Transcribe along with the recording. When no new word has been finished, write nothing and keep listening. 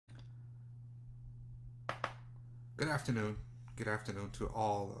Good afternoon. Good afternoon to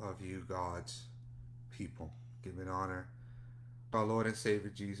all of you, God's people. Giving honor to our Lord and Savior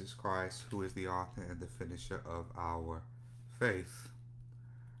Jesus Christ, who is the author and the finisher of our faith.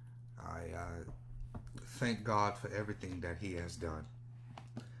 I thank God for everything that He has done.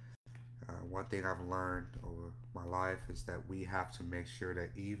 One thing I've learned over my life is that we have to make sure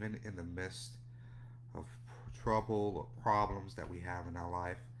that even in the midst of trouble or problems that we have in our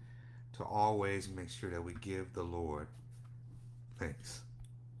life, to always make sure that we give the Lord thanks.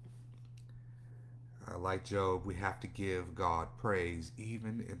 Like Job, we have to give God praise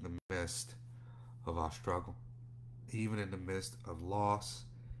even in the midst of our struggle, even in the midst of loss,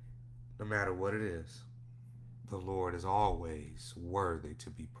 no matter what it is. The Lord is always worthy to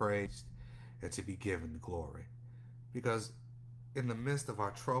be praised and to be given glory. Because in the midst of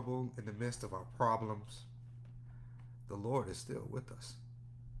our trouble, in the midst of our problems, the Lord is still with us.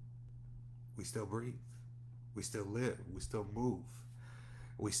 We still breathe. We still live. We still move.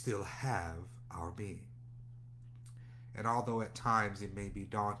 We still have our being. And although at times it may be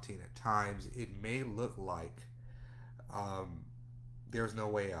daunting, at times it may look like there's no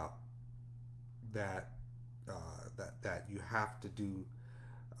way out, that you have to do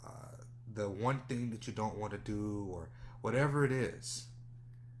the one thing that you don't want to do, or whatever it is,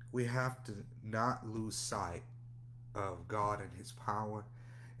 we have to not lose sight of God and His power,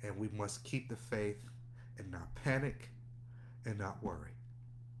 and we must keep the faith and not panic and not worry.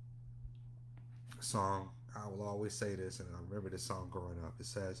 A song, I will always say this, and I remember this song growing up. It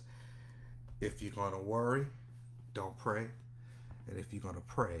says, if you're going to worry, don't pray. And if you're going to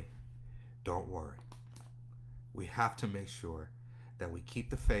pray, don't worry. We have to make sure that we keep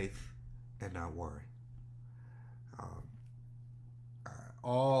the faith and not worry.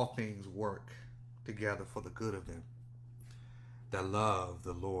 All things work together for the good of them that love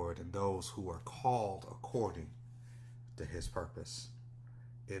the Lord and those who are called according to His purpose.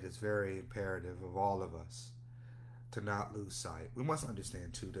 It is very imperative of all of us to not lose sight. We must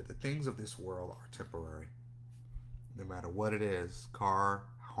understand too that the things of this world are temporary. No matter what it is, car,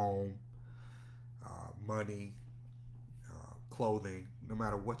 home, money, clothing, no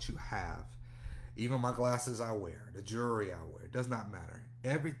matter what you have, even my glasses I wear, the jewelry I wear, it does not matter.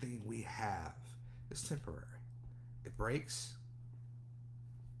 Everything we have is temporary. It breaks.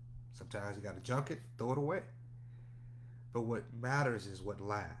 Sometimes you got to junk it, throw it away. But what matters is what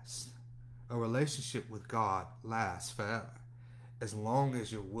lasts. A relationship with God lasts forever, as long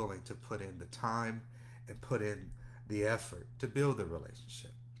as you're willing to put in the time and put in the effort to build the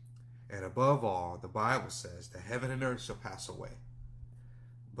relationship. And above all, the Bible says that heaven and earth shall pass away,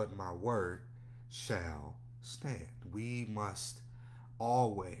 but my word shall stand. We must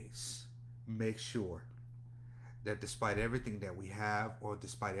always make sure that despite everything that we have, or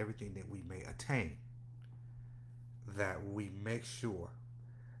despite everything that we may attain, that we make sure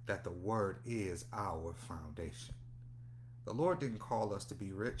that the word is our foundation. The Lord didn't call us to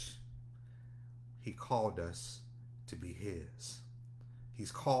be rich. He called us to be His.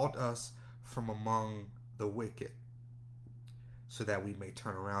 He's called us from among the wicked so that we may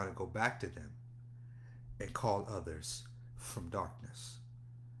turn around and go back to them and call others from darkness.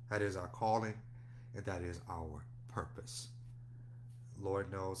 That is our calling, and that is our purpose.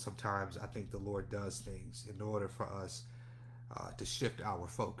 Lord knows sometimes I think the Lord does things in order for us to shift our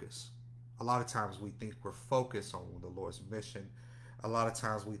focus. A lot of times we think we're focused on the Lord's mission. A lot of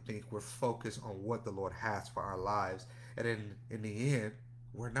times we think we're focused on what the Lord has for our lives. And in the end,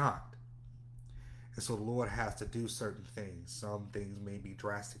 we're not. And so the Lord has to do certain things. Some things may be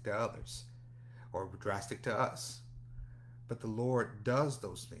drastic to others or drastic to us. But the Lord does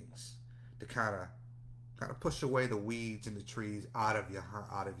those things to kind of push away the weeds and the trees out of your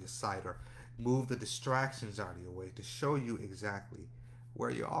sight, or move the distractions out of your way to show you exactly where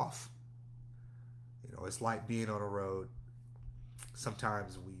you're off. You know, it's like being on a road.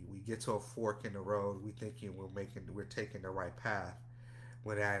 Sometimes we get to a fork in the road, we thinking we're taking the right path,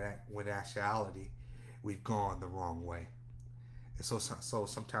 when in actuality we've gone the wrong way. And so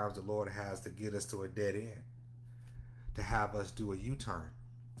sometimes the Lord has to get us to a dead end, to have us do a U-turn,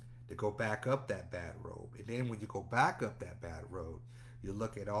 to go back up that bad road. And then when you go back up that bad road, you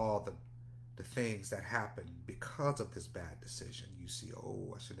look at all the things that happened because of this bad decision. You see,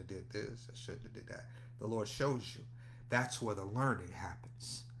 oh, I should have did this, I shouldn't have did that. The Lord shows you. That's where the learning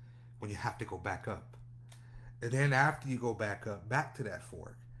happens, when you have to go back up. And then after you go back up, back to that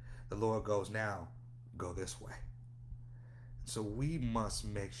fork, the Lord goes, now go this way. So we must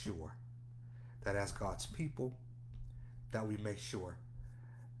make sure that as God's people, that we make sure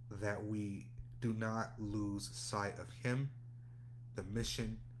that we do not lose sight of Him, the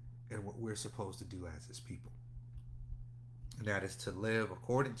mission, and what we're supposed to do as His people. and that is to live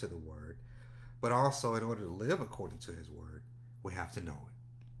according to the word. But also, in order to live according to his word, we have to know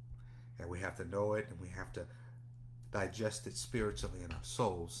it. And we have to know it, and we have to digest it spiritually in our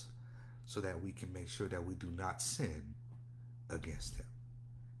souls so that we can make sure that we do not sin against him.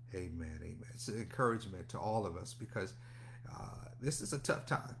 Amen, amen. It's an encouragement to all of us because this is a tough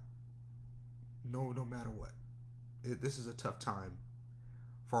time. No matter what. This is a tough time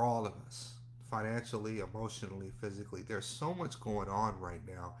for all of us, financially, emotionally, physically. There's so much going on right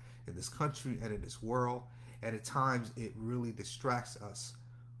now in this country and in this world, and at times it really distracts us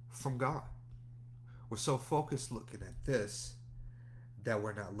from God. We're so focused looking at this that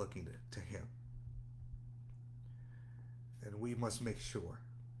we're not looking to him. And we must make sure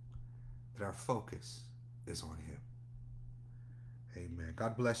that our focus is on him. Amen.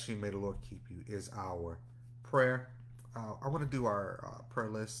 God bless you. May the Lord keep you is our prayer. I want to do our prayer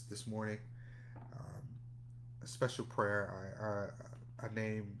list this morning. A special prayer. Her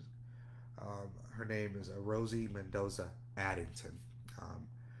name is Rosie Mendoza Addington. I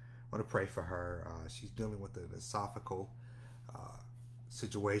want to pray for her. She's dealing with an esophageal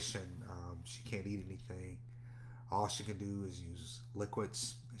situation. She can't eat anything. All she can do is use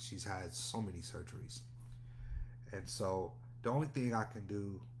liquids. She's had so many surgeries. And so the only thing I can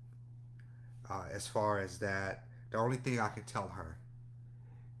do as far as that, the only thing I can tell her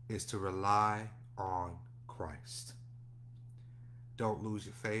is to rely on Christ. Don't lose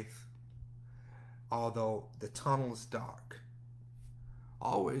your faith. Although the tunnel is dark,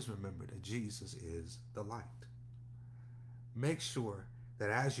 always remember that Jesus is the light. Make sure that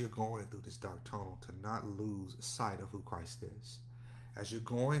as you're going through this dark tunnel, to not lose sight of who Christ is. As you're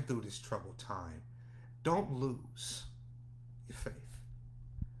going through this troubled time, don't lose your faith,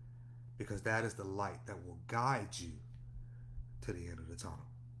 because that is the light that will guide you to the end of the tunnel.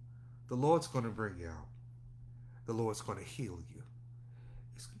 The Lord's going to bring you out. The Lord's going to heal you.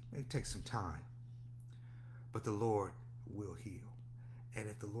 It may take some time, but the Lord will heal. And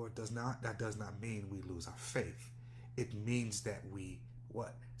if the Lord does not, that does not mean we lose our faith. It means that we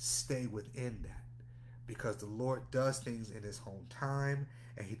stay within that, because the Lord does things in his own time,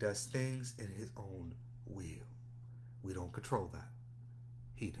 and he does things in his own will. We don't control that.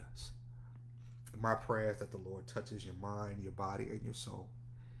 He does. My prayer is that the Lord touches your mind, your body, and your soul,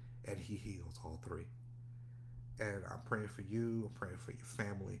 and he heals all three. And I'm praying for you, I'm praying for your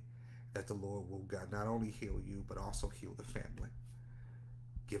family, that the Lord will not only heal you, but also heal the family.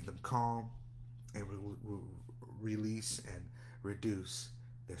 Give them calm and release and reduce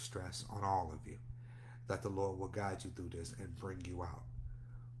their stress on all of you. That the Lord will guide you through this and bring you out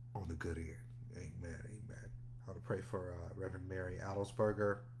on the good end. Amen, amen. I want to pray for Reverend Mary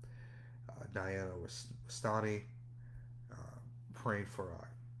Adelsberger, Diana Wastani, praying for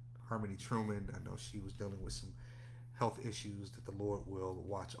Harmony Truman. I know she was dealing with some health issues, that the Lord will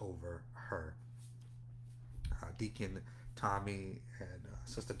watch over her. Deacon Tommy and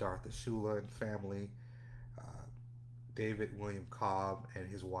Sister Dartha Shula and family, David William Cobb and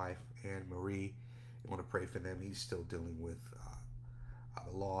his wife Anne Marie. I want to pray for them. He's still dealing with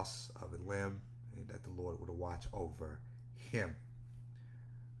the loss of a limb, and that the Lord would watch over him.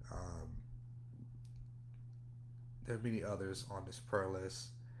 There are many others on this prayer list,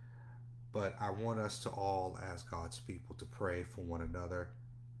 but I want us to all, as God's people, to pray for one another,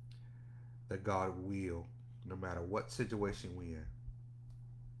 that God will, no matter what situation we're in,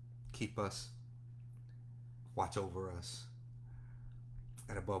 keep us, watch over us,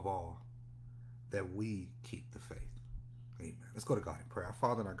 and above all, that we keep the faith. Amen. Let's go to God in prayer. Our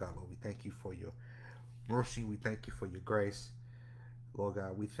Father and our God, Lord, we thank you for your mercy. We thank you for your grace. Lord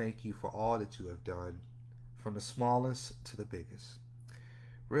God, we thank you for all that you have done, from the smallest to the biggest.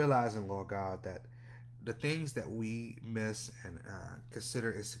 Realizing, Lord God, that the things that we miss and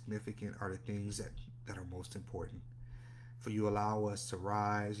consider insignificant are the things that are most important. For you allow us to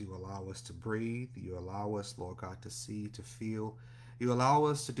rise, you allow us to breathe, you allow us, Lord God, to see, to feel. You allow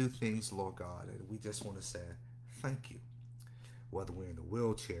us to do things, Lord God, and we just want to say thank you. Whether we're in a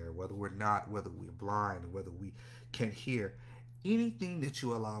wheelchair, whether we're not, whether we're blind, whether we can't hear, anything that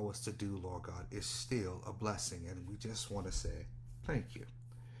you allow us to do, Lord God, is still a blessing, and we just want to say thank you.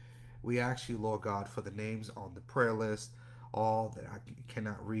 We ask you, Lord God, for the names on the prayer list, all that I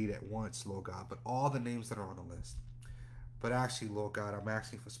cannot read at once, Lord God, but all the names that are on the list. But actually, Lord God, I'm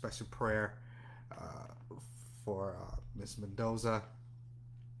asking for special prayer for Miss Mendoza,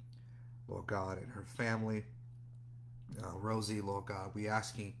 Lord God, and her family. Rosie, Lord God, we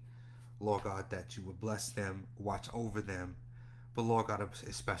asking, Lord God, that you would bless them, watch over them, but Lord God,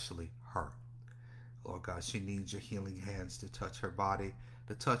 especially her. Lord God, she needs your healing hands to touch her body,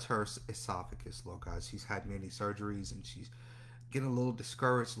 to touch her esophagus, Lord God. She's had many surgeries and she's getting a little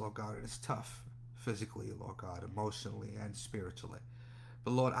discouraged, Lord God. It's tough physically, Lord God, emotionally and spiritually.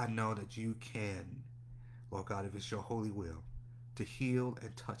 But Lord, I know that you can, Lord God, if it's your holy will, to heal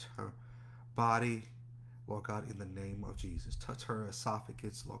and touch her body, Lord God, in the name of Jesus. Touch her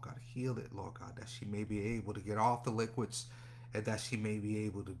esophagus, Lord God. Heal it, Lord God, that she may be able to get off the liquids and that she may be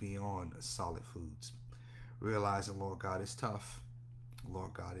able to be on solid foods. Realizing, Lord God, it's tough.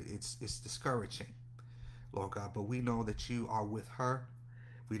 Lord God, it's discouraging, Lord God, but we know that you are with her.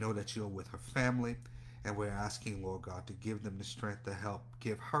 We know that you're with her family, and we're asking, Lord God, to give them the strength to help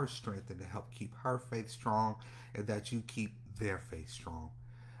give her strength and to help keep her faith strong, and that you keep their faith strong.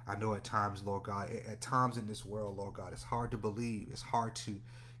 I know at times, Lord God, at times in this world, Lord God, it's hard to believe. It's hard to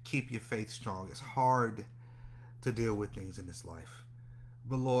keep your faith strong. It's hard to deal with things in this life.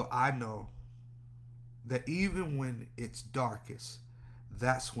 But Lord, I know that even when it's darkest,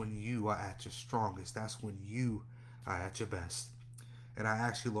 that's when you are at your strongest. That's when you are at your best. And I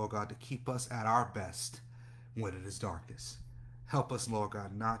ask you, Lord God, to keep us at our best when it is darkest. Help us, Lord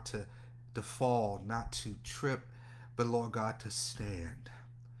God, not to fall, not to trip, but Lord God, to stand.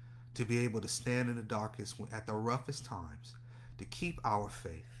 To be able to stand in the darkest at the roughest times, to keep our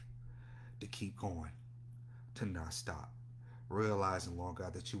faith, to keep going, to not stop. Realizing, Lord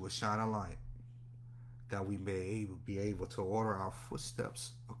God, that you will shine a light, that we may be able to order our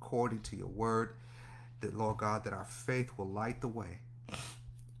footsteps according to your word, that, Lord God, that our faith will light the way,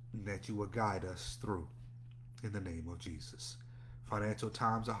 and that you will guide us through in the name of Jesus. Financial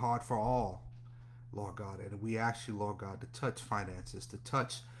times are hard for all, Lord God, and we ask you, Lord God, to touch finances, to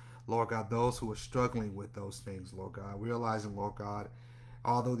touch, Lord God, those who are struggling with those things, Lord God, realizing, Lord God,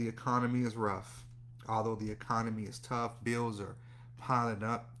 although the economy is rough, although the economy is tough, bills are piling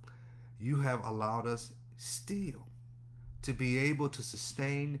up, you have allowed us still to be able to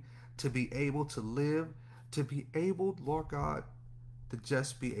sustain, to be able to live, to be able, Lord God, to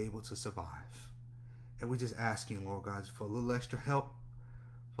just be able to survive. And we're just asking, Lord God, for a little extra help,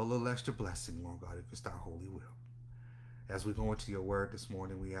 for a little extra blessing, Lord God, if it's thy holy will. As we go into your word this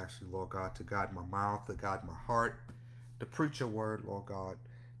morning, we ask you, Lord God, to guide my mouth, to guide my heart, to preach your word, Lord God,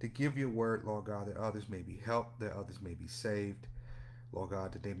 to give your word, Lord God, that others may be helped, that others may be saved, Lord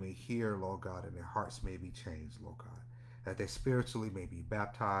God, that they may hear, Lord God, and their hearts may be changed, Lord God, that they spiritually may be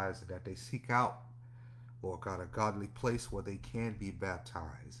baptized, and that they seek out, Lord God, a godly place where they can be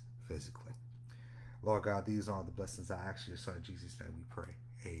baptized physically. Lord God, these are the blessings I ask you, your son, in Jesus' name we pray.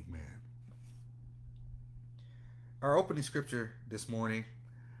 Amen. Our opening scripture this morning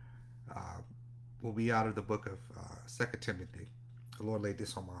will be out of the book of 2 Timothy. The Lord laid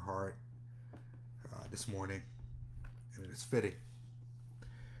this on my heart this morning, and it is fitting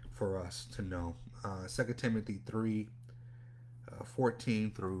for us to know. 2 Timothy 3,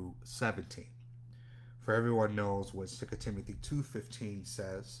 14 through 17. For everyone knows what 2 Timothy 2:15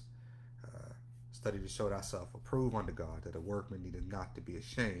 says, study to show thyself approved unto God, that a workman needeth not to be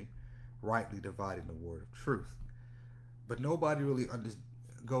ashamed, rightly dividing the word of truth. But nobody really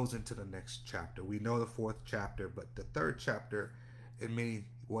goes into the next chapter. We know the fourth chapter, but the third chapter in many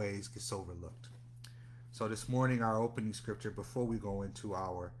ways gets overlooked. So this morning, our opening scripture, before we go into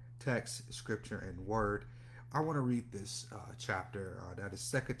our text, scripture, and word, I want to read this chapter. That is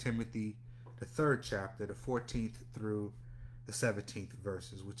 2 Timothy, the third chapter, the 14th through the 17th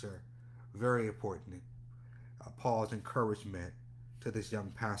verses, which are very important. Paul's encouragement to this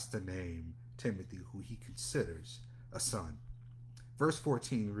young pastor named Timothy, who he considers a son. Verse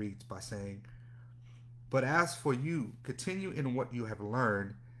 14 reads by saying, "But as for you, continue in what you have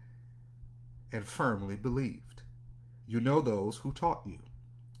learned and firmly believed. You know those who taught you,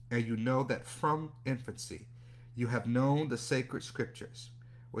 and you know that from infancy you have known the sacred scriptures,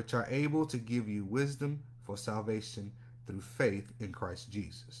 which are able to give you wisdom for salvation through faith in Christ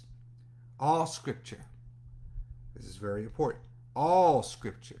Jesus. All scripture," this is very important, all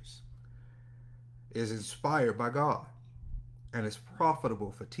scriptures is inspired by God and is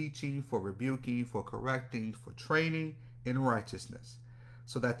profitable for teaching, for rebuking, for correcting, for training in righteousness,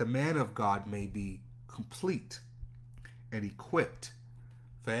 so that the man of God may be complete and equipped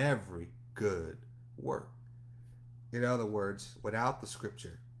for every good work. In other words, without the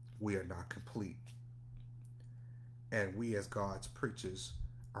scripture, we are not complete. And we as God's preachers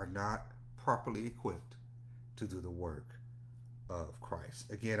are not properly equipped to do the work of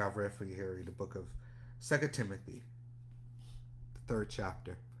Christ. Again, I've read for you here in the book of 2 Timothy, the third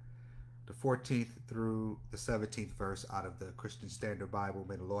chapter, the 14th through the 17th verse out of the Christian Standard Bible.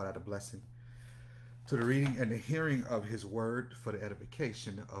 May the Lord add a blessing to the reading and the hearing of his word for the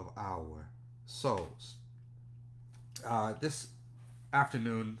edification of our souls. This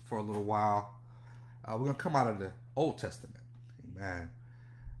afternoon for a little while. We're going to come out of the Old Testament. Amen.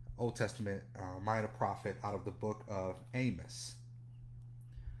 Old Testament minor prophet out of the book of Amos.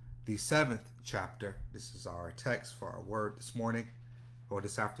 The 7th chapter. This is our text for our word this morning or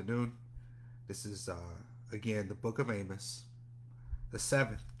this afternoon. This is, again, the book of Amos, the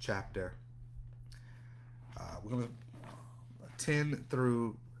 7th chapter. We're going to 10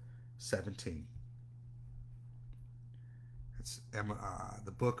 through 17. It's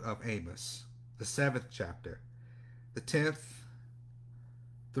the book of Amos, the 7th chapter, the 10th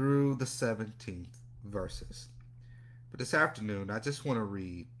through the 17th verses. But this afternoon, I just want to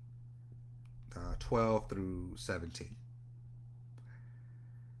read 12 through 17.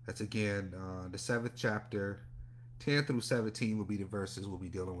 That's again the 7th chapter. 10 through 17 will be the verses we'll be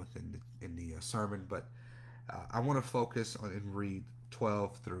dealing with in the sermon, but I want to focus on and read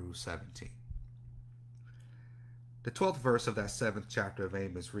 12 through 17. The 12th verse of that 7th chapter of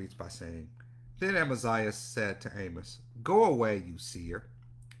Amos reads by saying, Then Amaziah said to Amos, Go away, you seer.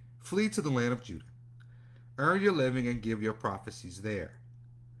 Flee to the land of Judah. Earn your living and give your prophecies there.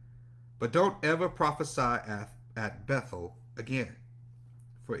 But don't ever prophesy at Bethel again,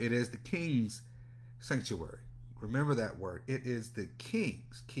 for it is the king's sanctuary. Remember that word. It is the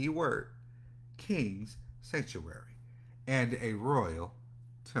king's, key word, king's sanctuary, and a royal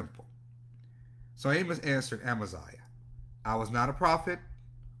temple. So Amos answered Amaziah, I was not a prophet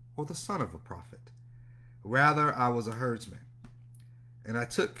or the son of a prophet. Rather, I was a herdsman, and I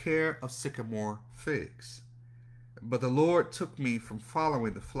took care of sycamore figs. But the Lord took me from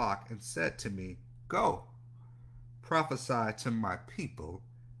following the flock and said to me, Go, prophesy to my people,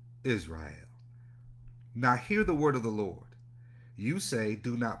 Israel. Now hear the word of the Lord. You say,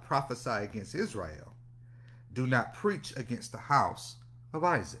 Do not prophesy against Israel. Do not preach against the house of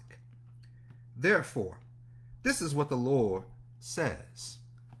Isaac. Therefore, this is what the Lord says.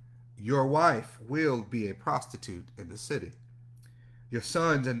 Your wife will be a prostitute in the city. Your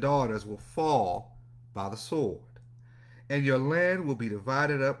sons and daughters will fall by the sword, and your land will be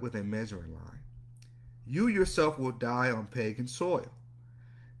divided up with a measuring line. You yourself will die on pagan soil,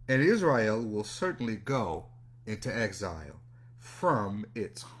 and Israel will certainly go into exile from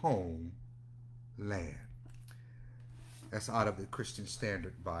its home land. That's out of the Christian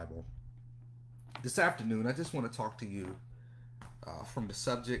Standard Bible. This afternoon, I just want to talk to you from the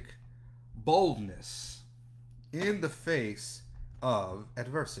subject, boldness in the face of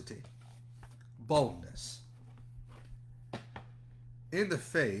adversity. Boldness in the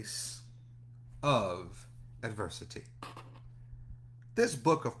face of adversity. This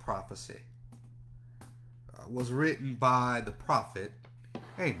book of prophecy was written by the prophet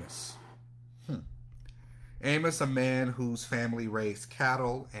Amos. Amos, a man whose family raised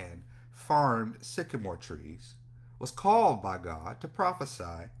cattle and farmed sycamore trees, was called by God to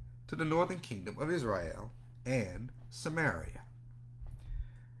prophesy to the northern kingdom of Israel and Samaria.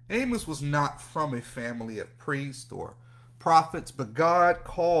 Amos was not from a family of priests or prophets, but God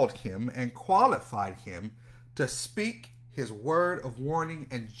called him and qualified him to speak his word of warning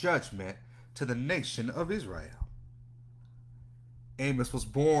and judgment to the nation of Israel. Amos was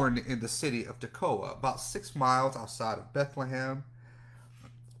born in the city of Tekoa, about 6 miles outside of Bethlehem,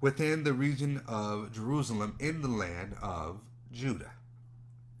 within the region of Jerusalem in the land of Judah.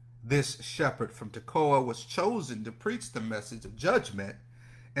 This shepherd from Tekoa was chosen to preach the message of judgment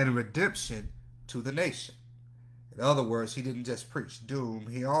and redemption to the nation. In other words, he didn't just preach doom,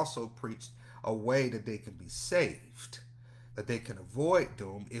 he also preached a way that they can be saved, that they can avoid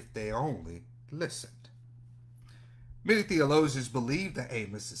doom if they only listened. Many theologians believe that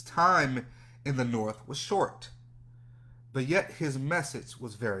Amos's time in the north was short, but yet his message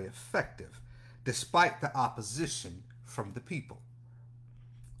was very effective, despite the opposition from the people.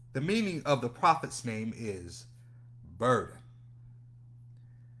 The meaning of the prophet's name is burden.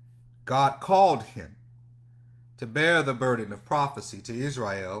 God called him to bear the burden of prophecy to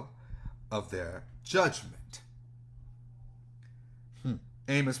Israel of their judgment.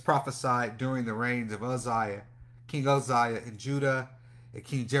 Amos prophesied during the reigns of Uzziah, King Uzziah in Judah, and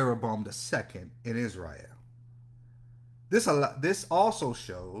King Jeroboam II in Israel. This also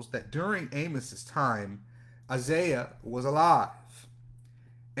shows that during Amos's time, Isaiah was alive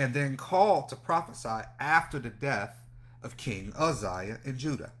and then called to prophesy after the death of King Uzziah in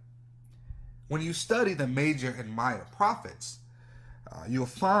Judah. When you study the major and minor prophets, you'll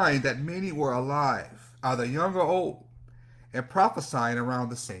find that many were alive, either young or old, and prophesying around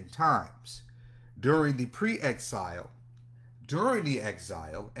the same times, during the pre-exile, during the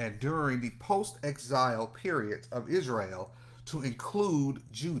exile, and during the post-exile periods of Israel, to include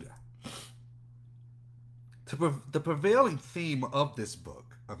Judah. The prevailing theme of this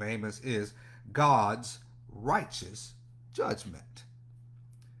book of Amos is God's righteous judgment.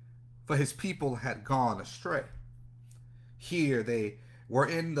 For his people had gone astray. Here they were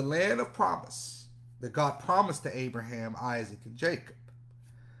in the land of promise that God promised to Abraham, Isaac, and Jacob.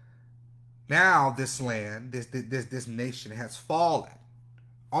 Now this land, this nation has fallen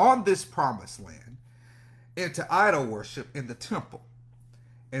on this promised land into idol worship in the temple.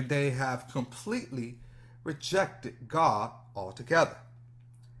 And they have completely rejected God altogether.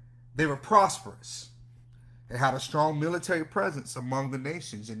 They were prosperous and had a strong military presence among the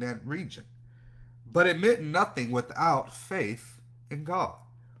nations in that region. But it meant nothing without faith in God.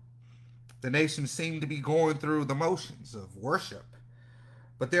 The nation seemed to be going through the motions of worship,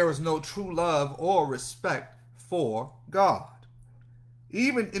 but there was no true love or respect for God.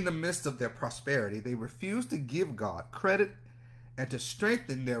 Even in the midst of their prosperity, they refused to give God credit and to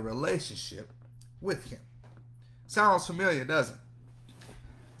strengthen their relationship with him. Sounds familiar, doesn't it?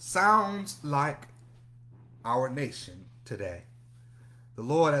 Sounds like our nation today. The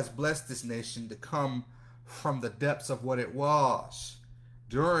Lord has blessed this nation to come from the depths of what it was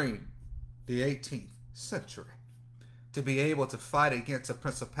during the 18th century, to be able to fight against a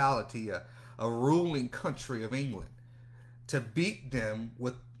principality, a ruling country of England, to beat them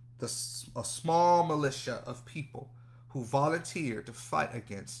with a small militia of people who volunteered to fight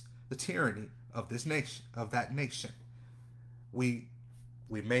against the tyranny of this nation, of that nation. We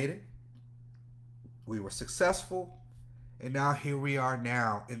made it. We were successful. And now here we are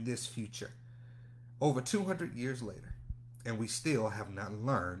now in this future, over 200 years later, and we still have not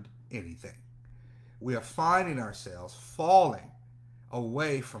learned anything. We are finding ourselves falling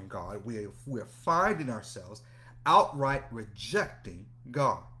away from God. We are finding ourselves outright rejecting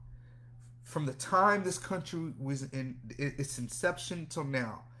God. From the time this country was in its inception till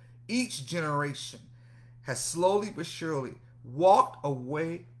now, each generation has slowly but surely walked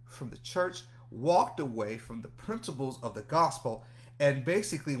away from the church, walked away from the principles of the gospel, and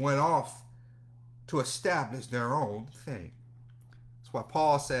basically went off to establish their own thing. That's why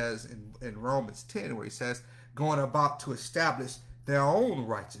Paul says in Romans 10, where he says, going about to establish their own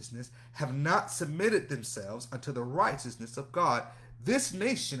righteousness, have not submitted themselves unto the righteousness of God. This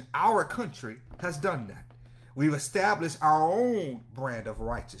nation, our country, has done that. We've established our own brand of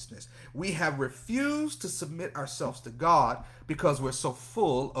righteousness. We have refused to submit ourselves to God because we're so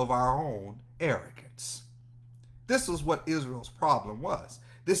full of our own arrogance. This was what Israel's problem was.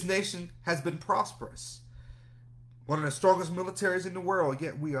 This nation has been prosperous, one of the strongest militaries in the world,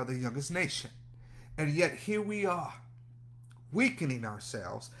 yet we are the youngest nation. And yet here we are, weakening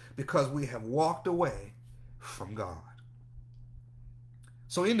ourselves because we have walked away from God.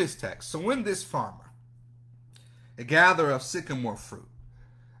 So in this text, when this farmer, a gatherer of sycamore fruit,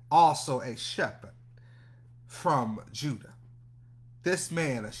 also a shepherd from Judah, this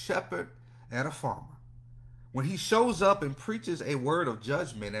man, a shepherd and a farmer, when he shows up and preaches a word of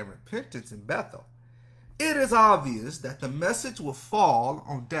judgment and repentance in Bethel, it is obvious that the message will fall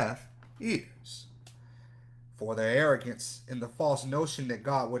on deaf ears. For their arrogance and the false notion that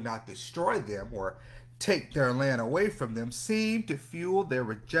God would not destroy them or take their land away from them seemed to fuel their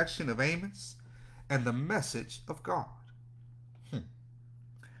rejection of Amos and the message of God.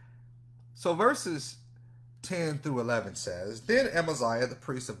 So verses 10 through 11 says, Then Amaziah the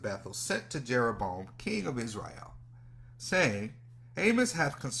priest of Bethel sent to Jeroboam, king of Israel, saying, Amos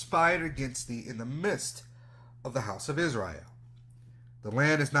hath conspired against thee in the midst of the house of Israel. The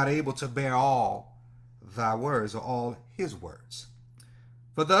land is not able to bear all thy words or all his words.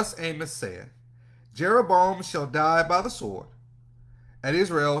 For thus Amos said, Jeroboam shall die by the sword, and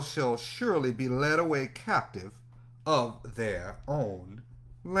Israel shall surely be led away captive of their own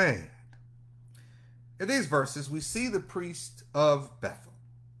land. In these verses, we see the priest of Bethel.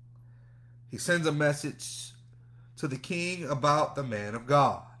 He sends a message to the king about the man of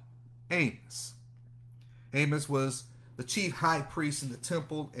God, Amos. Amos was the chief high priest in the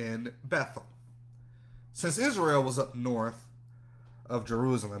temple in Bethel. Since Israel was up north of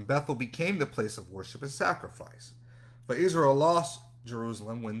Jerusalem, Bethel became the place of worship and sacrifice. But Israel lost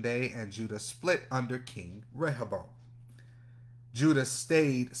Jerusalem when they and Judah split under King Rehoboam. Judah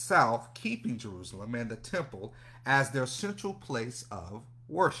stayed south, keeping Jerusalem and the temple as their central place of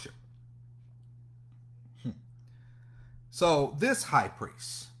worship. So this high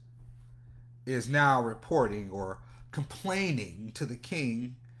priest is now reporting or complaining to the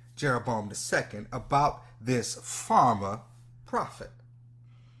king Jeroboam II about this farmer prophet.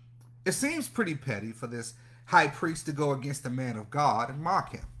 It seems pretty petty for this high priest to go against the man of God and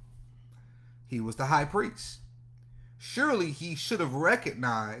mock him. He was the high priest. Surely he should have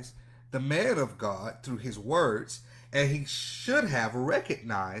recognized the man of God through his words, and he should have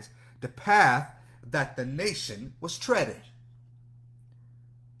recognized the path that the nation was treading.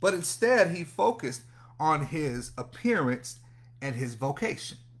 But instead, he focused on his appearance and his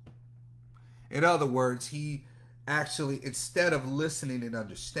vocation. In other words, he actually, instead of listening and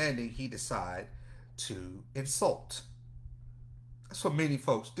understanding, he decided to insult. That's what many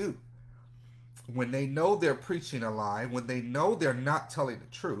folks do. When they know they're preaching a lie, when they know they're not telling the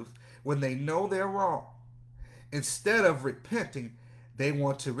truth, when they know they're wrong, instead of repenting, they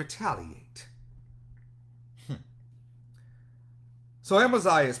want to retaliate. So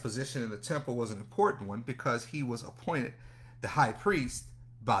Amaziah's position in the temple was an important one because he was appointed the high priest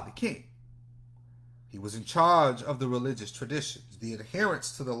by the king. He was in charge of the religious traditions, the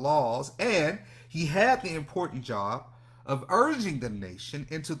adherence to the laws, and he had the important job of urging the nation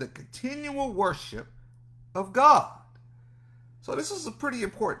into the continual worship of God. So this is a pretty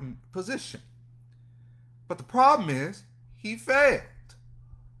important position. But the problem is, he failed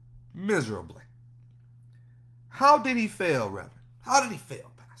miserably. How did he fail, Reverend? How did he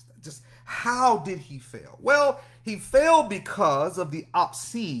fail, Pastor? Just how did he fail? Well, he failed because of the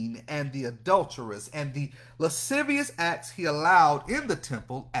obscene and the adulterous and the lascivious acts he allowed in the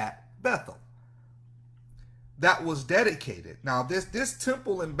temple at Bethel. That was dedicated. Now, this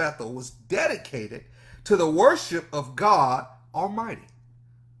temple in Bethel was dedicated to the worship of God Almighty.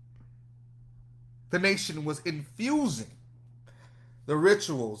 The nation was infusing the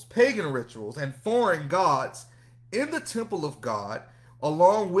rituals, pagan rituals, and foreign gods in the temple of God,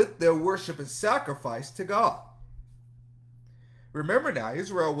 along with their worship and sacrifice to God. Remember now,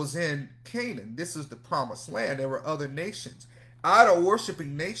 Israel was in Canaan. This is the promised land. There were other nations,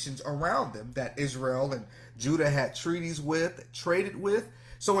 idol-worshiping nations around them that Israel and Judah had treaties with, traded with.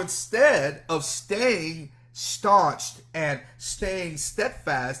 So instead of staying staunched and staying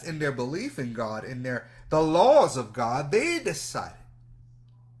steadfast in their belief in God, in the laws of God, they decided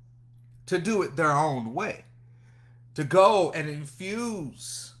to do it their own way, to go and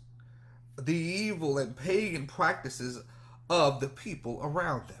infuse the evil and pagan practices of the people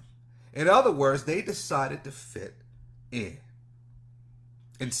around them. In other words, they decided to fit in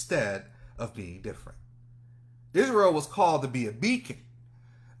instead of being different. Israel was called to be a beacon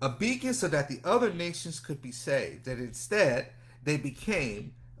so that the other nations could be saved, and instead they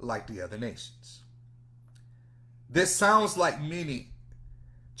became like the other nations. This sounds like many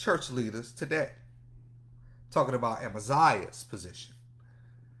church leaders today, talking about Amaziah's position.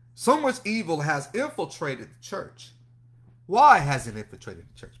 So much evil has infiltrated the church. Why has it infiltrated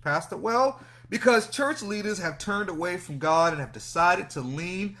the church, Pastor? Well, because church leaders have turned away from God and have decided to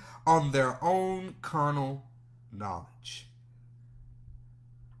lean on their own carnal knowledge.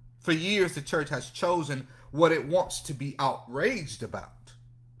 For years, the church has chosen what it wants to be outraged about,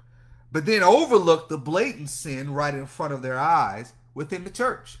 but then overlooked the blatant sin right in front of their eyes within the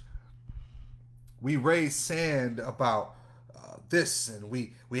church. We raise sand about this, and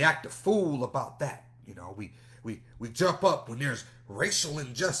we act a fool about that. You know, we jump up when there's racial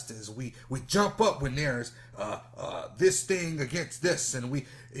injustice. We jump up when there's this thing against this, and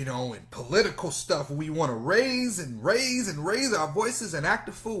in political stuff, we want to raise our voices and act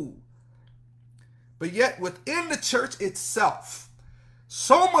a fool. But yet within the church itself,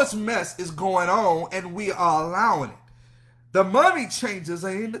 so much mess is going on, and we are allowing it. The money changers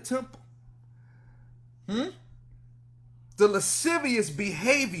are in the temple. The lascivious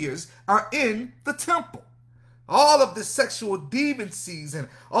behaviors are in the temple. All of the sexual deviancies and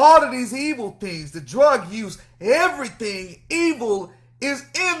all of these evil things, the drug use, everything evil is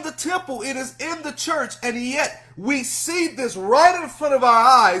in the temple. It is in the church. And yet we see this right in front of our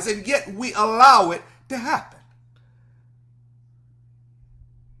eyes, and yet we allow it to happen.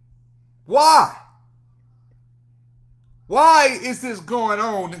 Why? Why is this going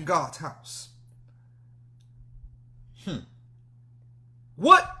on in God's house?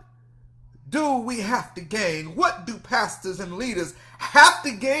 What do we have to gain? What do pastors and leaders have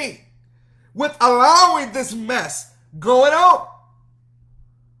to gain with allowing this mess going on?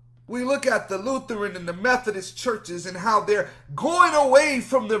 We look at the Lutheran and the Methodist churches and how they're going away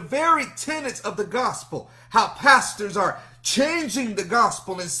from the very tenets of the gospel. How pastors are changing the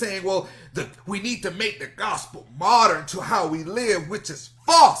gospel and saying, well, we need to make the gospel modern to how we live, which is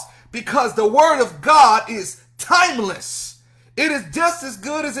false, because the word of God is timeless. It is just as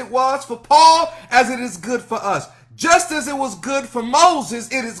good as it was for Paul as it is good for us. Just as it was good for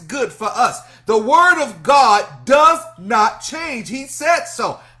Moses, it is good for us. The word of God does not change. He said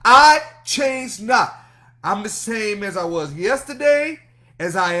so. I change not. I'm the same as I was yesterday,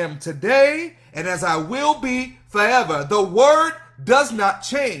 as I am today, and as I will be forever. The word does not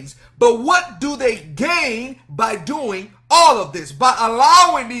change. But what do they gain by doing all of this, by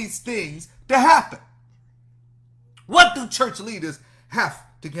allowing these things to happen? What do church leaders have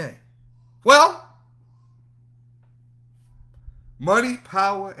to gain? Well, money,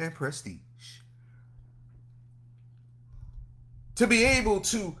 power, and prestige. To be able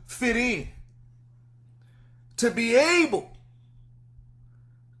to fit in. To be able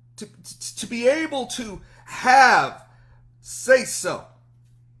to have say so,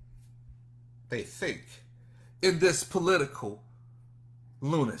 they think, in this political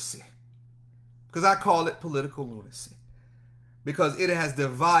lunacy. Because I call it political lunacy. Because it has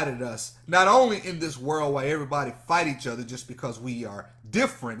divided us, not only in this world where everybody fight each other just because we are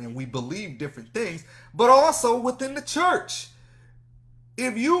different and we believe different things, but also within the church.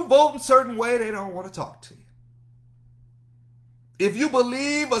 If you vote a certain way, they don't want to talk to you. If you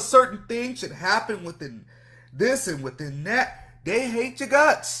believe a certain thing should happen within this and within that, they hate your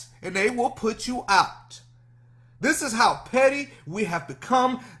guts and they will put you out. This is how petty we have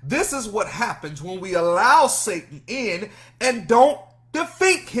become. This is what happens when we allow Satan in and don't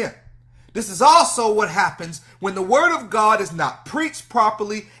defeat him. This is also what happens when the word of God is not preached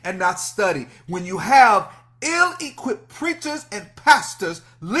properly and not studied. When you have ill-equipped preachers and pastors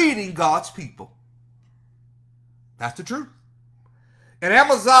leading God's people. That's the truth. And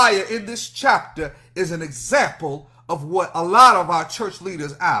Amaziah in this chapter is an example of what a lot of our church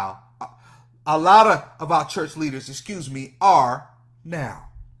leaders are now.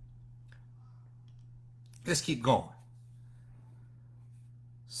 Let's keep going.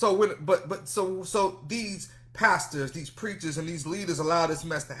 So these pastors, these preachers, and these leaders allow this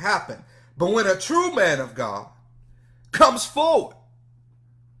mess to happen. But when a true man of God comes forward,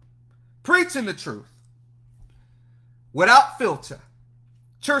 preaching the truth, without filter,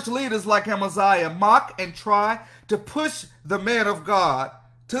 church leaders like Amaziah mock and try to push the man of God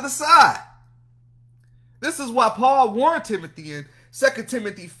to the side. This is why Paul warned Timothy in 2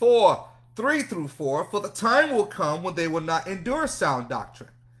 Timothy 4, 3-4, for the time will come when they will not endure sound doctrine,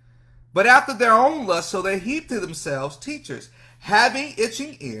 but after their own lust shall they heap to themselves teachers, having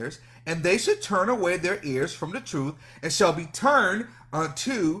itching ears, and they should turn away their ears from the truth, and shall be turned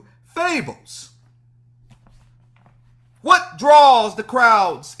unto fables. What draws the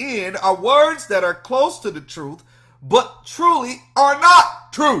crowds in are words that are close to the truth, but truly are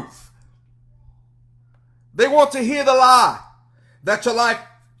not truth. They want to hear the lie that your life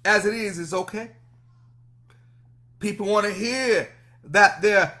as it is okay. People want to hear that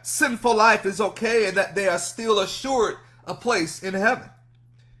their sinful life is okay and that they are still assured a place in heaven.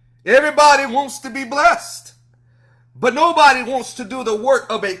 Everybody wants to be blessed, but nobody wants to do the work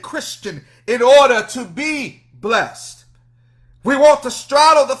of a Christian in order to be blessed. We want to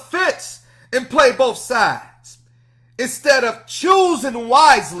straddle the fence and play both sides instead of choosing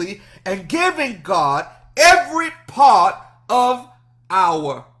wisely and giving God every part of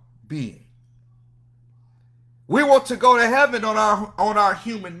our being. We want to go to heaven on our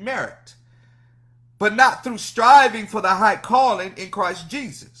human merit, but not through striving for the high calling in Christ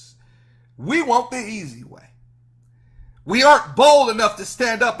Jesus. We want the easy way. We aren't bold enough to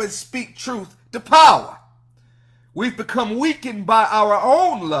stand up and speak truth to power. We've become weakened by our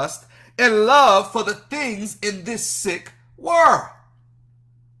own lust and love for the things in this sick world.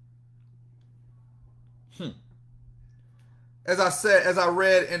 As I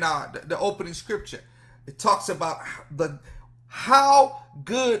read in the opening scripture, it talks about how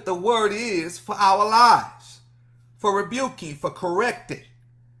good the word is for our lives, for rebuking, for correcting,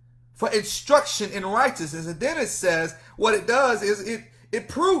 for instruction in righteousness. And then it says what it does is it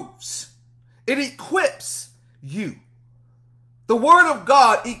proves, it equips you. The word of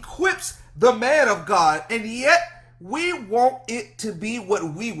God equips the man of God, and yet we want it to be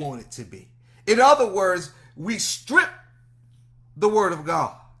what we want it to be. In other words, we strip the word of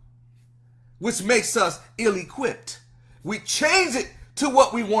God, which makes us ill-equipped. We change it to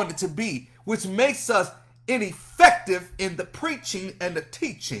what we want it to be, which makes us ineffective in the preaching and the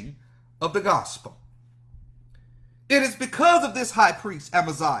teaching of the gospel. It is because of this high priest,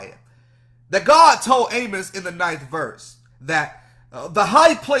 Amaziah, that God told Amos in the 9th verse that the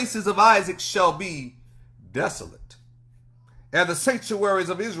high places of Isaac shall be desolate, and the sanctuaries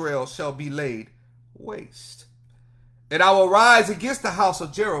of Israel shall be laid waste. And I will rise against the house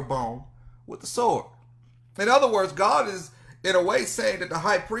of Jeroboam with the sword. In other words, God is in a way saying that the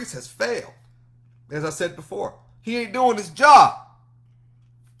high priest has failed. As I said before, he ain't doing his job.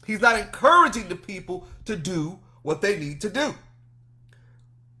 He's not encouraging the people to do what they need to do.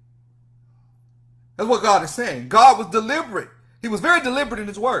 That's what God is saying. God was deliberate. He was very deliberate in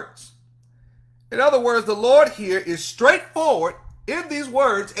his words. In other words, the Lord here is straightforward in these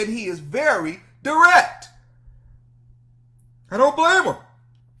words, and he is very direct. I don't blame him.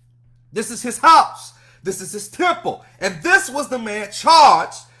 This is his house. This is his temple. And this was the man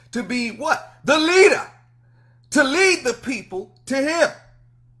charged to be what? The leader. To lead the people to him.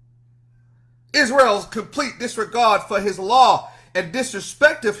 Israel's complete disregard for his law and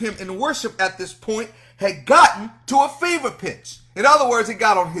disrespect of him in worship at this point had gotten to a fever pitch. In other words, it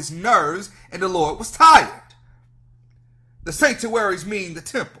got on his nerves and the Lord was tired. The sanctuaries mean the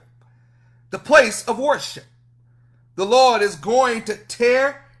temple, the place of worship. The Lord is going to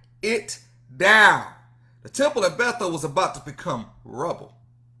tear it down. The temple at Bethel was about to become rubble.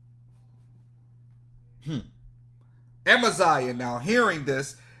 Amaziah, now hearing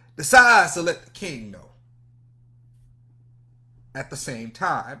this, decides to let the king know. At the same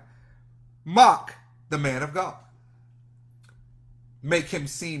time, mock the man of God. Make him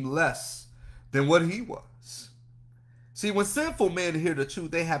seem less than what he was. See, when sinful men hear the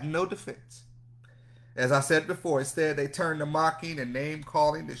truth, they have no defense. As I said before, instead they turn to mocking and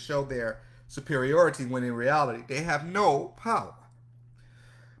name-calling to show their superiority, when in reality they have no power.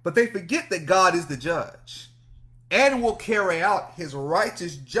 But they forget that God is the judge and will carry out his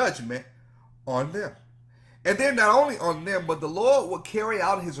righteous judgment on them. And then not only on them, but the Lord will carry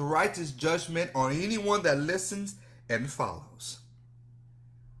out his righteous judgment on anyone that listens and follows.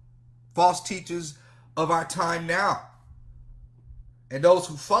 False teachers of our time now, and those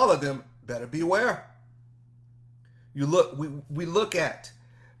who follow them, better beware. We look at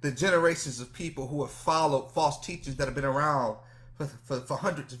the generations of people who have followed false teachers that have been around for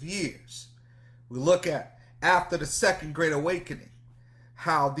hundreds of years. We look at, after the Second Great Awakening,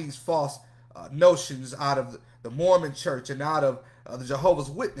 how these false notions out of the Mormon church and out of the Jehovah's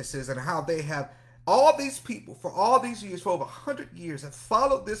Witnesses, and how they have, all these people for all these years, for over 100 years, have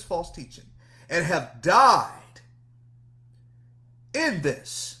followed this false teaching and have died in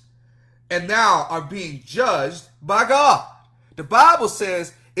this, and now are being judged by God. The Bible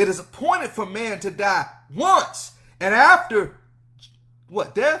says it is appointed for man to die once, and after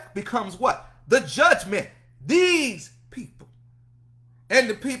what? Death becomes what? The judgment. These people and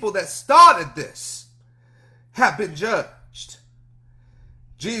the people that started this have been judged.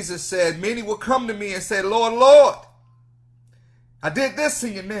 Jesus said, many will come to me and say, Lord, Lord, I did this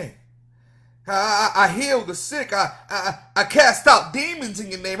in your name. I healed the sick. I cast out demons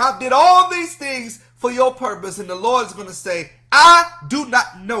in your name. I did all these things for your purpose. And the Lord is going to say, I do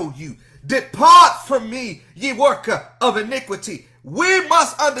not know you. Depart from me, ye worker of iniquity. We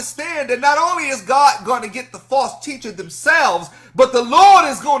must understand that not only is God going to get the false teacher themselves, but the Lord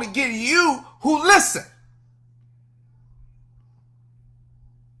is going to get you who listen.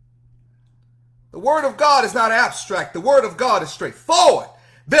 The word of God is not abstract. The word of God is straightforward.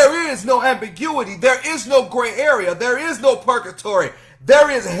 There is no ambiguity. There is no gray area. There is no purgatory.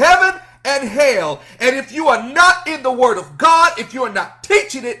 There is heaven and hell. And if you are not in the word of God, if you are not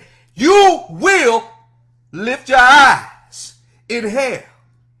teaching it, you will lift your eyes in hell.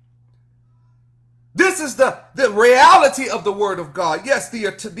 This is the reality of the word of God. Yes,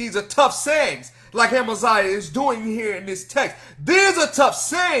 these are tough sayings, like Amaziah is doing here in this text. These are tough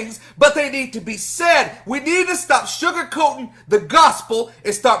sayings, but they need to be said. We need to stop sugarcoating the gospel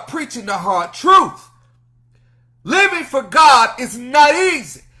and start preaching the hard truth. Living for God is not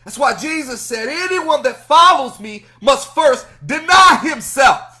easy. That's why Jesus said, anyone that follows me must first deny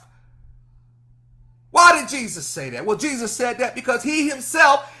himself. Why did Jesus say that? Well, Jesus said that because he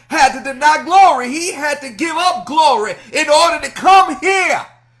himself had to deny glory. He had to give up glory in order to come here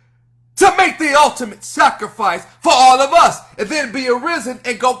to make the ultimate sacrifice for all of us, and then be arisen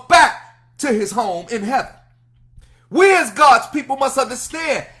and go back to his home in heaven. We as God's people must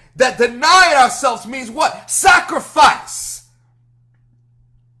understand that denying ourselves means what? Sacrifice.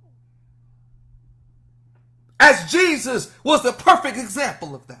 As Jesus was the perfect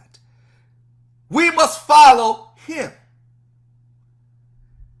example of that. We must follow him.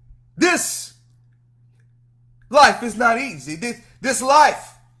 This life is not easy. This life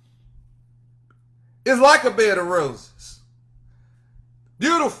is like a bed of roses.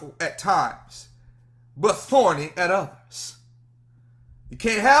 Beautiful at times, but thorny at others. You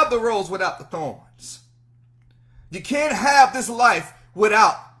can't have the rose without the thorns. You can't have this life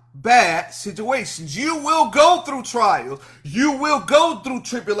without bad situations. You will go through trials. You will go through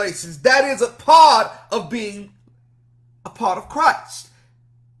tribulations. That is a part of being a part of Christ.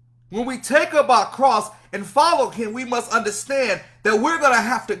 When we take up our cross and follow him, we must understand that we're going to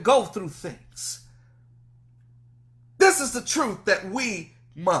have to go through things. This is the truth that we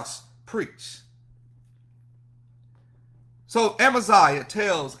must preach. So Amaziah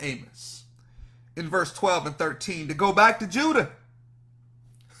tells Amos in verse 12 and 13 to go back to Judah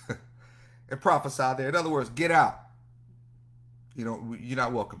and prophesy there. In other words, get out. You're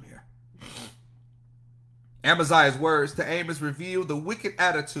not welcome here. Amaziah's words to Amos revealed the wicked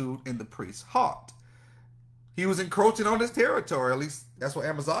attitude in the priest's heart. He was encroaching on his territory. At least that's what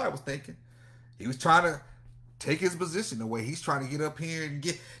Amaziah was thinking. He was trying to take his position away. He's trying to get up here and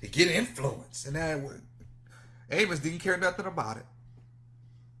get influence. And Amos didn't care nothing about it.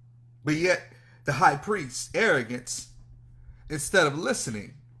 But yet, the high priest's arrogance, instead of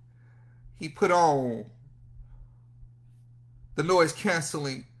listening, he put on the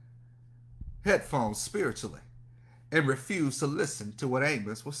noise-canceling headphones spiritually and refused to listen to what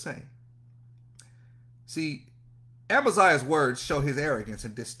Amos was saying. See, Amaziah's words show his arrogance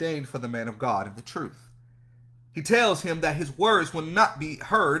and disdain for the man of God and the truth. He tells him that his words will not be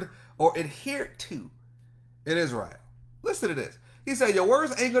heard or adhered to in Israel. Listen to this. He said, your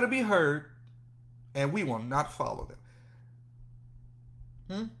words ain't going to be heard, and we will not follow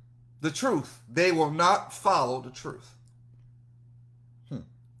them. The truth, they will not follow the truth.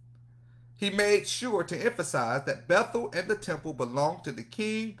 He made sure to emphasize that Bethel and the temple belonged to the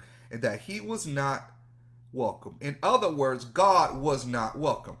king and that he was not welcome. In other words, God was not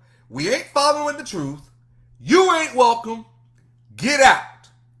welcome. We ain't following the truth. You ain't welcome. Get out.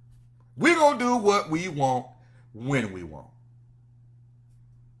 We're going to do what we want when we want.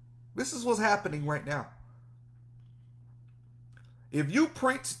 This is what's happening right now. If you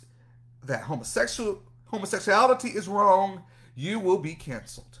preach that homosexuality is wrong, you will be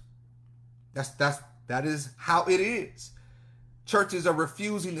canceled. That is how it is. Churches are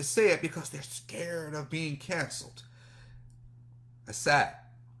refusing to say it because they're scared of being canceled. That's sad.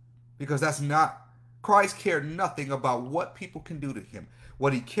 Because that's not, Christ cared nothing about what people can do to him.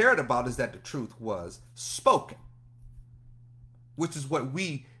 What he cared about is that the truth was spoken, which is what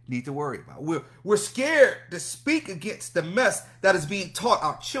we need to worry about. We're scared to speak against the mess that is being taught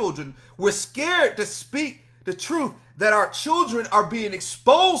our children. We're scared to speak the truth that our children are being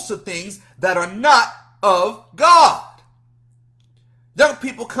exposed to things that are not of God. Young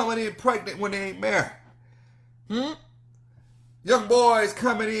people coming in pregnant when they ain't married. Young boys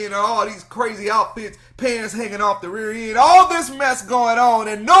coming in in all these crazy outfits, pants hanging off the rear end, all this mess going on,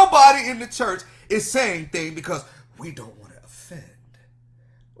 and nobody in the church is saying things because we don't want to offend.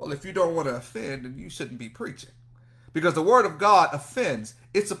 Well, if you don't want to offend, then you shouldn't be preaching. Because the word of God offends.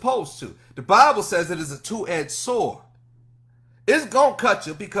 It's supposed to. The Bible says it is a two-edged sword. It's going to cut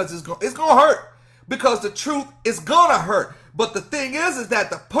you because it's going to hurt. Because the truth is going to hurt. But the thing is that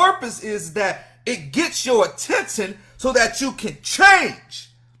the purpose is that it gets your attention so that you can change.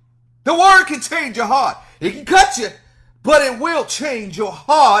 The word can change your heart. It can cut you, but it will change your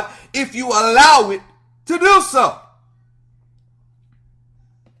heart if you allow it to do so.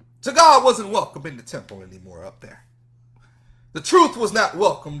 So God wasn't welcome in the temple anymore up there. The truth was not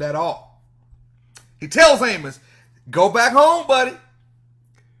welcomed at all. He tells Amos, go back home, buddy.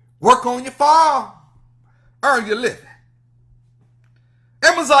 Work on your farm. Earn your living.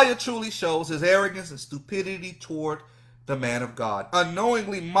 Amaziah truly shows his arrogance and stupidity toward the man of God,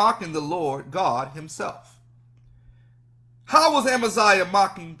 unknowingly mocking the Lord God himself. How was Amaziah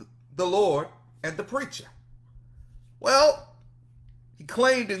mocking the Lord and the preacher? Well, he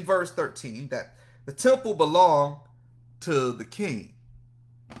claimed in verse 13 that the temple belonged to the king.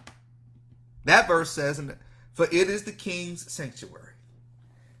 That verse says, for it is the king's sanctuary,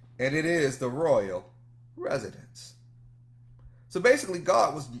 and it is the royal residence. So basically,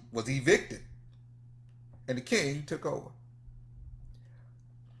 God was evicted, and the king took over.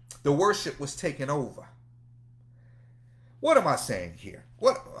 The worship was taken over. What am I saying here?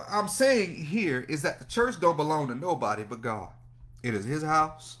 What I'm saying here is that the church don't belong to nobody but God. It is his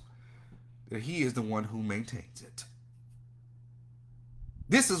house, and he is the one who maintains it.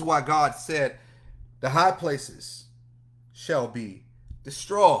 This is why God said, the high places shall be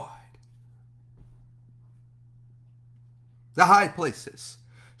destroyed. The high places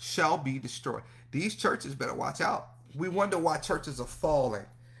shall be destroyed. These churches better watch out. We wonder why churches are falling.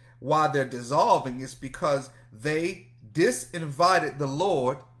 Why they're dissolving is because they disinvited the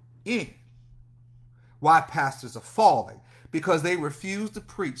Lord in. Why pastors are falling? Because they refuse to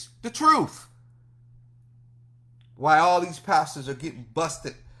preach the truth. Why all these pastors are getting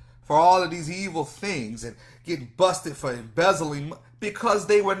busted for all of these evil things and getting busted for embezzling, because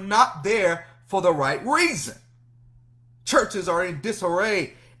they were not there for the right reason. Churches are in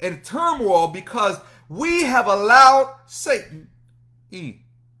disarray and turmoil because we have allowed Satan in.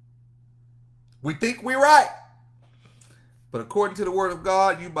 We think we're right, but according to the word of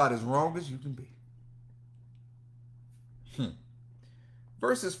God, you're about as wrong as you can be.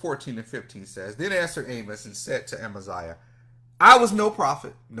 Verses 14 and 15 says, then answered Amos and said to Amaziah, I was no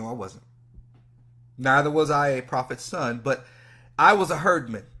prophet. No, I wasn't. Neither was I a prophet's son, but I was a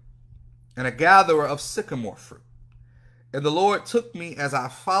herdman and a gatherer of sycamore fruit. And the Lord took me as I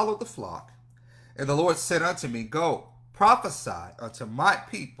followed the flock. And the Lord said unto me, Go, prophesy unto my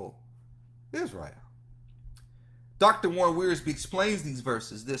people, Israel. Dr. Warren Wiersbe explains these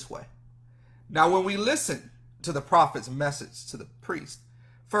verses this way. Now, when we listen to the prophet's message to the priest,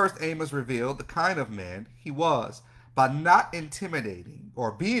 first Amos revealed the kind of man he was by not intimidating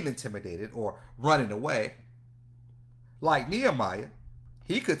or being intimidated or running away. Like Nehemiah,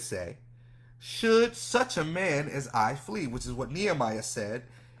 he could say, should such a man as I flee, which is what Nehemiah said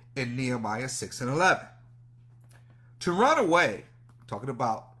in Nehemiah 6 and 11. To run away, talking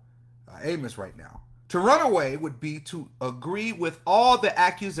about Amos right now, to run away would be to agree with all the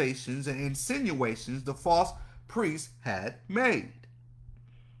accusations and insinuations the false priest had made.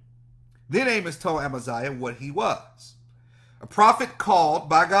 Then Amos told Amaziah what he was, a prophet called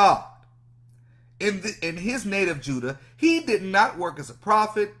by God. In his native Judah, he did not work as a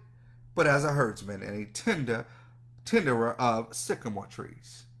prophet, but as a herdsman and a tenderer of sycamore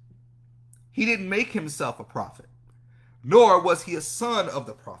trees. He didn't make himself a prophet, nor was he a son of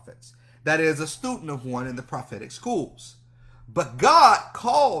the prophets, that is, a student of one in the prophetic schools. But God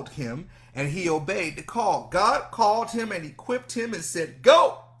called him, and he obeyed the call. God called him and equipped him and said,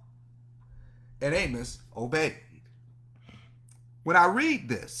 Go! And Amos obeyed. When I read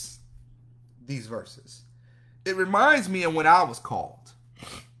these verses, it reminds me of when I was called.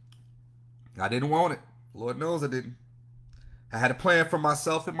 I didn't want it. Lord knows I didn't. I had a plan for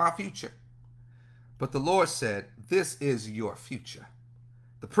myself and my future. But the Lord said, this is your future.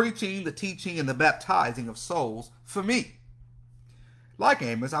 The preaching, the teaching, and the baptizing of souls for me. Like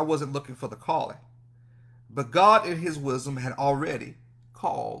Amos, I wasn't looking for the calling. But God in his wisdom had already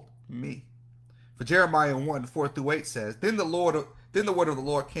called me. For Jeremiah 1, 4-8 says, Then the word of the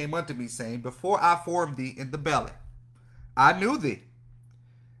Lord came unto me, saying, Before I formed thee in the belly, I knew thee.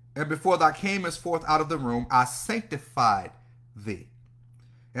 And before thou camest forth out of the womb, I sanctified thee.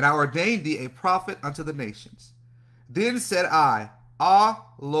 And I ordained thee a prophet unto the nations. Then said I, Ah,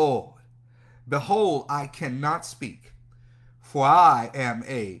 Lord, behold, I cannot speak, for I am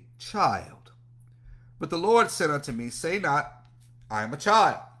a child. But the Lord said unto me, Say not, I am a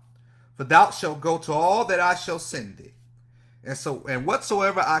child, for thou shalt go to all that I shall send thee. And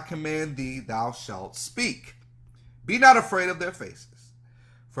whatsoever I command thee, thou shalt speak. Be not afraid of their faces,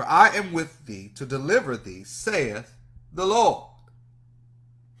 for I am with thee to deliver thee, saith the Lord.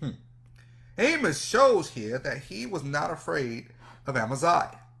 Amos shows here that he was not afraid of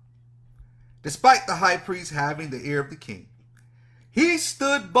Amaziah. Despite the high priest having the ear of the king, he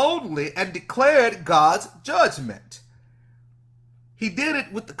stood boldly and declared God's judgment. He did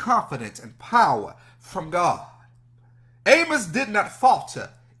it with the confidence and power from God. Amos did not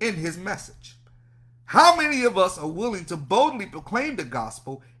falter in his message. How many of us are willing to boldly proclaim the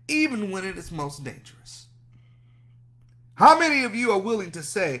gospel even when it is most dangerous? How many of you are willing to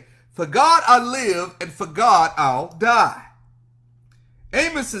say, For God I live and for God I'll die?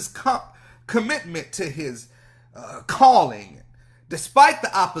 Amos's commitment to his calling, despite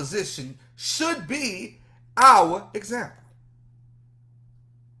the opposition, should be our example.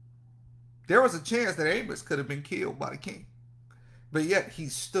 There was a chance that Amos could have been killed by the king, but yet he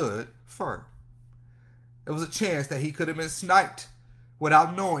stood firm. There was a chance that he could have been sniped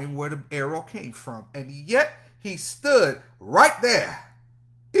without knowing where the arrow came from, and yet he stood right there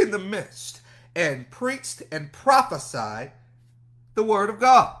in the midst and preached and prophesied the word of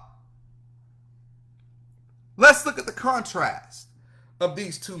God. Let's look at the contrast of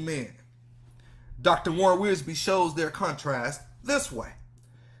these two men. Dr. Warren Wiersbe shows their contrast this way.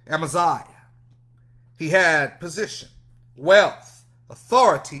 Amaziah, he had position, wealth,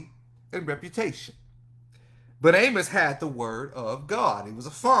 authority, and reputation. But Amos had the word of God. He was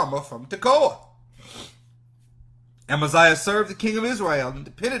a farmer from Tekoa. Amaziah served the king of Israel and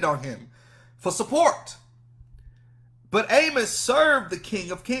depended on him for support. But Amos served the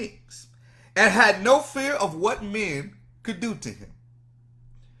King of Kings and had no fear of what men could do to him.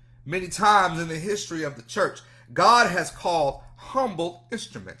 Many times in the history of the church, God has called humble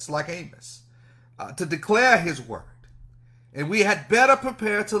instruments like Amos to declare his word. And we had better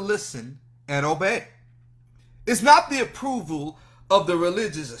prepare to listen and obey. It's not the approval of the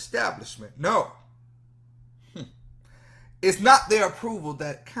religious establishment. No. It's not their approval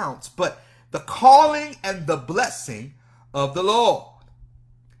that counts, but the calling and the blessing of the Lord.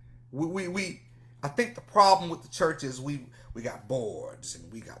 I think the problem with the church is we got boards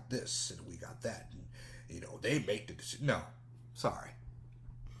and we got this and we got that. And, they make the decision. No, sorry.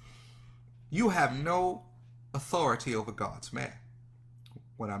 You have no authority over God's man.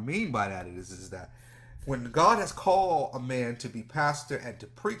 What I mean by that is that When God has called a man to be pastor and to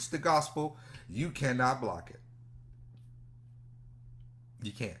preach the gospel, you cannot block it.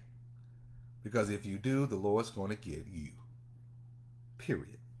 You can't. Because if you do, the Lord's going to get you.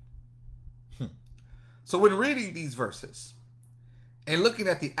 Period. So when reading these verses and looking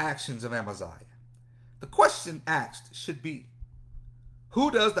at the actions of Amaziah, the question asked should be, who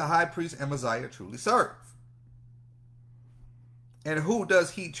does the high priest Amaziah truly serve? And who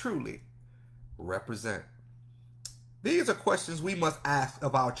does he truly represent? These are questions we must ask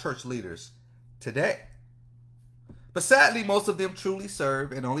of our church leaders today. But sadly, most of them truly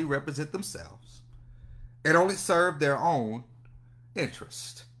serve and only represent themselves and only serve their own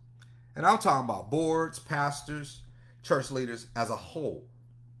interest. And I'm talking about boards, pastors, church leaders as a whole.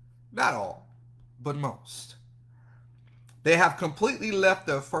 Not all, but most. They have completely left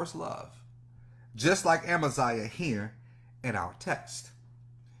their first love, just like Amaziah here in our text.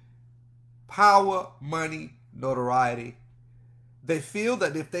 Power, money, notoriety. They feel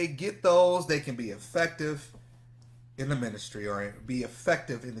that if they get those, they can be effective in the ministry or be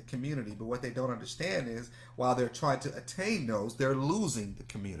effective in the community. But what they don't understand is while they're trying to attain those, they're losing the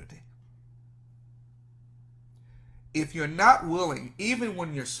community. If you're not willing, even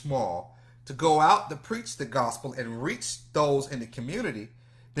when you're small, to go out to preach the gospel and reach those in the community,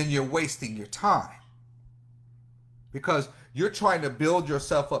 then you're wasting your time. Because you're trying to build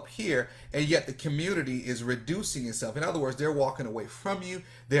yourself up here, and yet the community is reducing itself. In other words, they're walking away from you,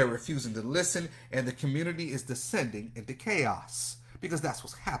 they're refusing to listen, and the community is descending into chaos. Because that's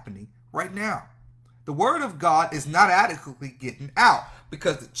what's happening right now. The word of God is not adequately getting out,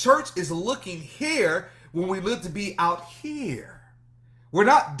 because the church is looking here when we live to be out here. We're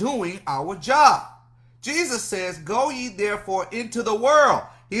not doing our job. Jesus says, go ye therefore into the world.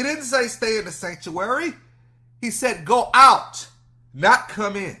 He didn't say stay in the sanctuary. He said go out, not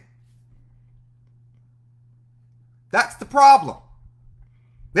come in. That's the problem.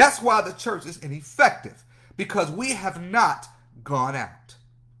 That's why the church is ineffective, because we have not gone out.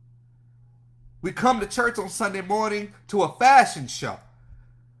 We come to church on Sunday morning to a fashion show,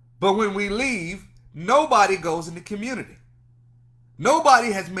 but when we leave, nobody goes in the community.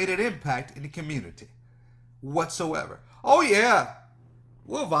 Nobody has made an impact in the community whatsoever. Oh yeah,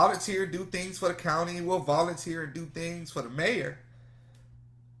 we'll volunteer and do things for the county. We'll volunteer and do things for the mayor.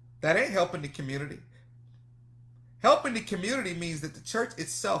 That ain't helping the community. Helping the community means that the church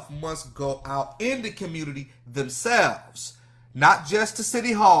itself must go out in the community themselves. Not just to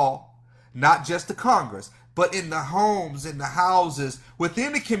City Hall, not just to Congress, but in the homes, in the houses,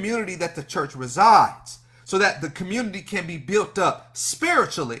 within the community that the church resides, so that the community can be built up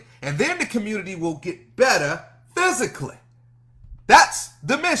spiritually, and then the community will get better physically. That's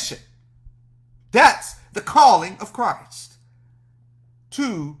the mission. That's the calling of Christ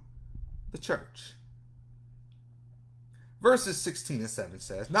to the church. Verses 16 and 7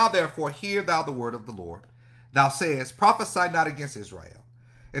 says, now therefore hear thou the word of the Lord. Thou sayest, prophesy not against Israel,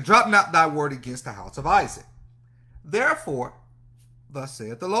 and drop not thy word against the house of Isaac. Therefore, thus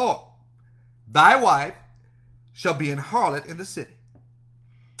saith the Lord, thy wife shall be an harlot in the city,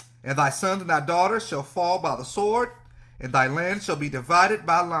 and thy sons and thy daughters shall fall by the sword, and thy land shall be divided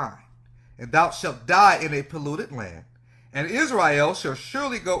by line, and thou shalt die in a polluted land, and Israel shall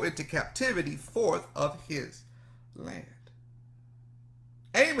surely go into captivity forth of his land.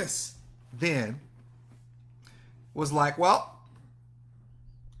 Amos then was like, well,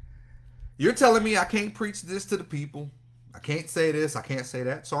 you're telling me I can't preach this to the people. I can't say this, I can't say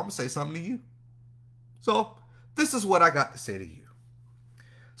that, so I'm going to say something to you. So this is what I got to say to you.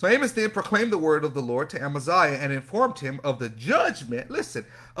 So Amos then proclaimed the word of the Lord to Amaziah and informed him of the judgment, listen,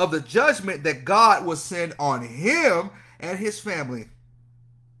 of the judgment that God would send on him and his family.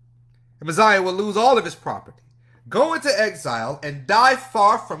 Amaziah will lose all of his property, go into exile, and die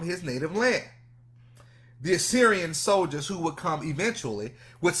far from his native land. The Assyrian soldiers who would come eventually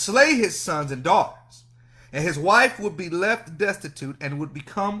would slay his sons and daughters, and his wife would be left destitute and would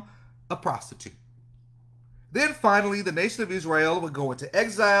become a prostitute. Then finally, the nation of Israel would go into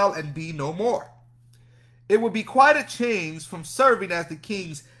exile and be no more. It would be quite a change from serving as the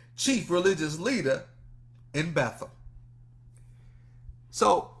king's chief religious leader in Bethel.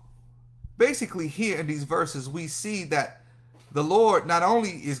 So basically here in these verses, we see that the Lord not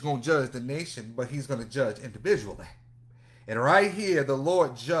only is going to judge the nation, but he's going to judge individually. And right here, the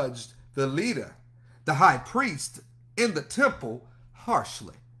Lord judged the leader, the high priest in the temple,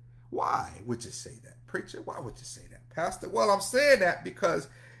 harshly. Why would you say that, preacher? Why would you say that, pastor? Well, I'm saying that because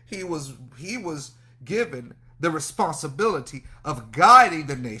he was given the responsibility of guiding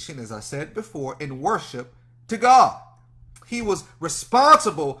the nation, as I said before, in worship to God. He was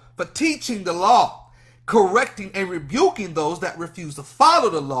responsible for teaching the law, correcting and rebuking those that refuse to follow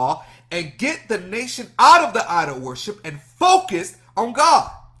the law and get the nation out of the idol worship and focus on God.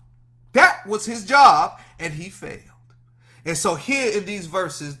 That was his job, and he failed. And so here in these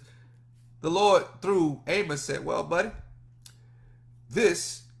verses, the Lord, through Amos, said, well, buddy,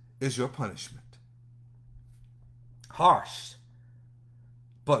 this is your punishment. Harsh,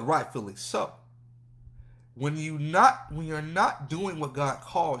 but rightfully so. When you're not doing what God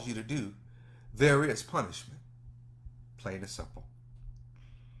calls you to do, there is punishment. Plain and simple.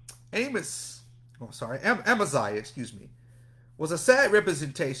 Amaziah, was a sad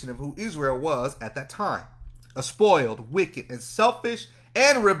representation of who Israel was at that time. A spoiled, wicked, and selfish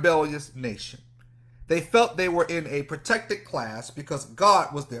and rebellious nation. They felt they were in a protected class because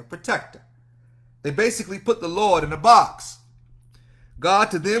God was their protector. They basically put the Lord in a box.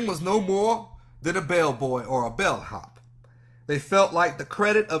 God to them was no more than a bellboy or a bellhop. They felt like the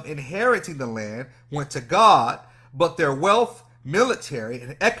credit of inheriting the land went to God, but their wealth, military,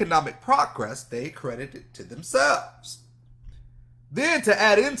 and economic progress they credited to themselves. Then, to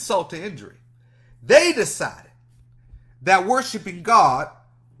add insult to injury, they decided that worshiping God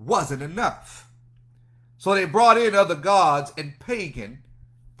wasn't enough. So they brought in other gods and pagan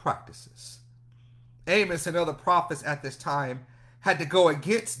practices. Amos and other prophets at this time had to go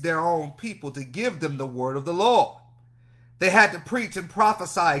against their own people to give them the word of the Lord. They had to preach and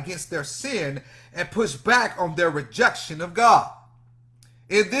prophesy against their sin and push back on their rejection of God.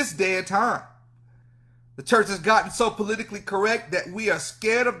 In this day and time, the church has gotten so politically correct that we are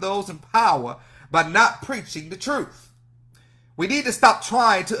scared of those in power by not preaching the truth. We need to stop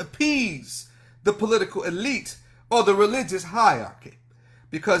trying to appease the political elite or the religious hierarchy,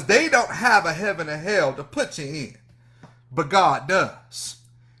 because they don't have a heaven or hell to put you in, but God does.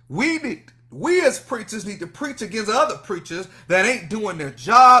 We as preachers need to preach against other preachers that ain't doing their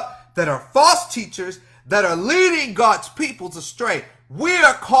job, that are false teachers, that are leading God's people astray. We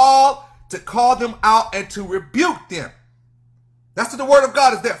are called to call them out and to rebuke them. That's what the word of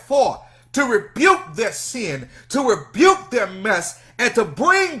God is there for. To rebuke their sin, to rebuke their mess, and to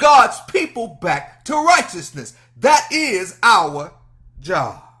bring God's people back to righteousness. That is our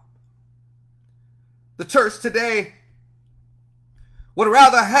job. The church today would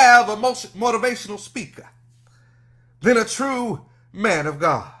rather have a motivational speaker than a true man of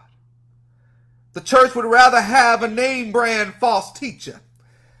God. The church would rather have a name brand false teacher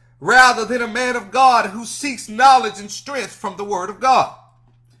rather than a man of God who seeks knowledge and strength from the word of God.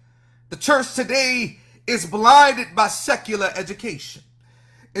 The church today is blinded by secular education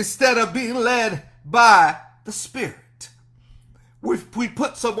instead of being led by the Spirit. We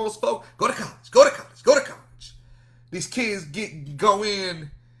put some of those folks, go to college, go to college, go to college. These kids go in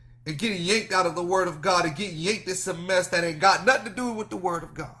and getting yanked out of the word of God and getting yanked in some mess that ain't got nothing to do with the word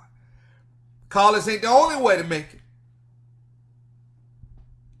of God. College ain't the only way to make it.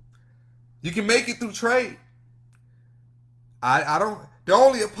 You can make it through trade. The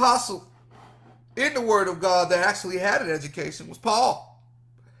only apostle in the word of God that actually had an education was Paul.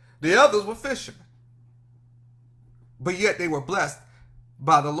 The others were fishermen. But yet they were blessed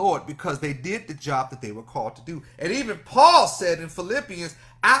by the Lord because they did the job that they were called to do. And even Paul said in Philippians,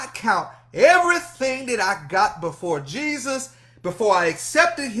 I count everything that I got before Jesus, before I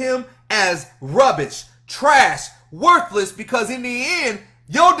accepted him, as rubbish, trash, worthless, because in the end,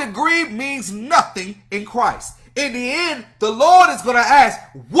 your degree means nothing in Christ. In the end, the Lord is going to ask,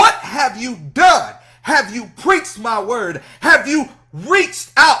 what have you done? Have you preached my word? Have you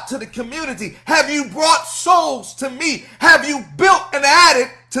reached out to the community? Have you brought souls to me? Have you built and added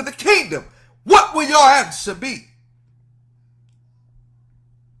to the kingdom? What will your answer be?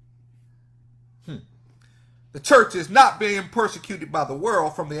 The church is not being persecuted by the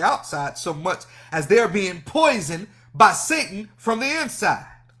world from the outside so much as they're being poisoned by Satan from the inside.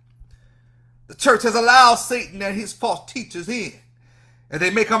 The church has allowed Satan and his false teachers in, and they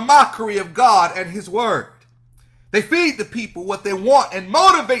make a mockery of God and his word. They feed the people what they want and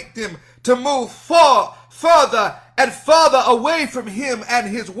motivate them to move further and further away from him and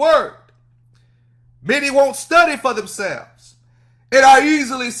his word. Many won't study for themselves and are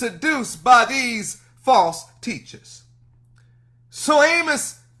easily seduced by these false teachers. So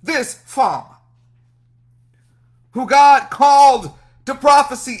Amos, this farmer, who God called to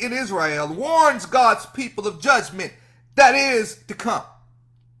prophecy in Israel, warns God's people of judgment that is to come.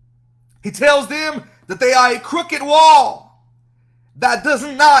 He tells them that they are a crooked wall that does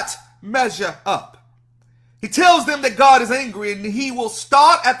not measure up. He tells them that God is angry and he will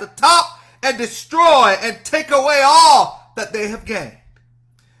start at the top and destroy and take away all that they have gained.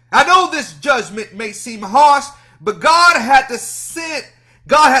 I know this judgment may seem harsh, but God had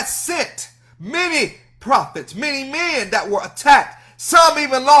sent many prophets, many men that were attacked. Some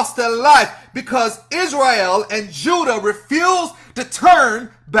even lost their life because Israel and Judah refused to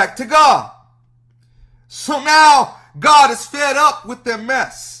turn back to God. So now God is fed up with their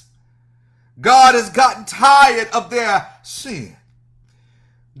mess. God has gotten tired of their sin.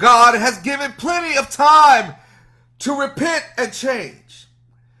 God has given plenty of time to repent and change.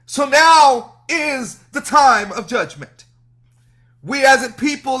 So now is the time of judgment. We as a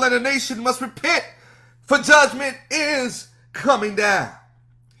people and a nation must repent, for judgment is coming down.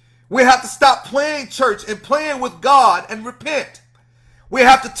 We have to stop playing church and playing with God and repent. We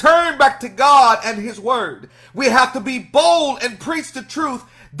have to turn back to God and his word. We have to be bold and preach the truth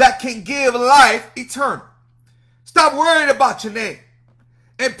that can give life eternal. Stop worrying about your name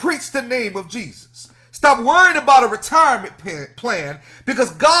and preach the name of Jesus. Stop worrying about a retirement plan, because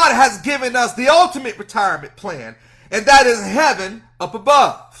God has given us the ultimate retirement plan, and that is heaven up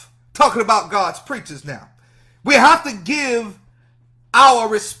above. Talking about God's preachers now. We have to give our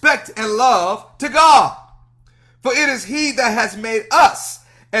respect and love to God. For it is he that has made us,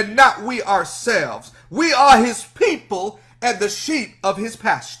 and not we ourselves. We are his people and the sheep of his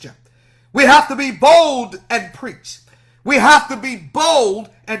pasture. We have to be bold and preach. We have to be bold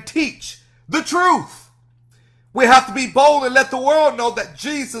and teach the truth. We have to be bold and let the world know that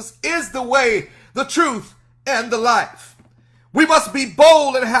Jesus is the way, the truth, and the life. We must be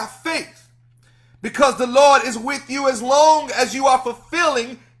bold and have faith, because the Lord is with you as long as you are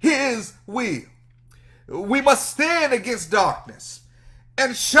fulfilling his will. We must stand against darkness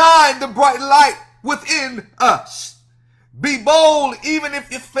and shine the bright light within us. Be bold even if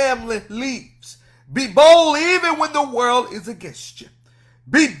your family leaves. Be bold even when the world is against you.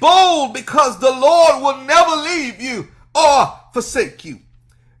 Be bold, because the Lord will never leave you or forsake you.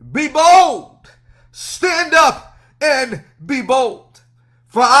 Be bold. Stand up and be bold.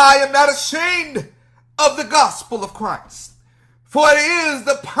 For I am not ashamed of the gospel of Christ. For it is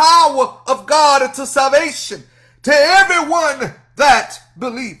the power of God unto salvation to everyone that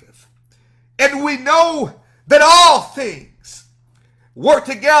believeth. And we know that all things work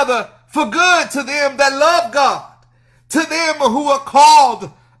together for good to them that love God, to them who are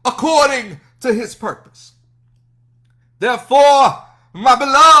called according to his purpose. Therefore, my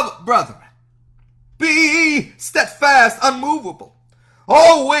beloved brethren, be ye steadfast, unmovable,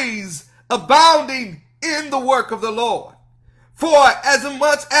 always abounding in the work of the Lord. For as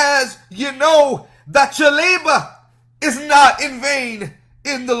much as you know that your labor is not in vain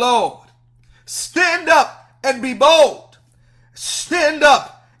in the Lord. Stand up and be bold. Stand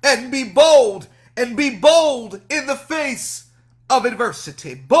up and be bold. And be bold in the face of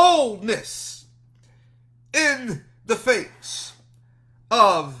adversity. Boldness in the face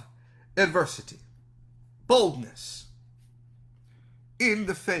of adversity. Boldness in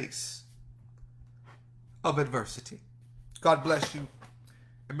the face of adversity. God bless you,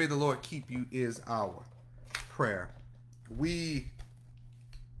 and may the Lord keep you is our prayer. We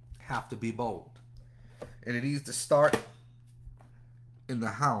have to be bold, and it needs to start in the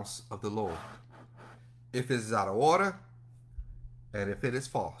house of the Lord. If it is out of order, and if it is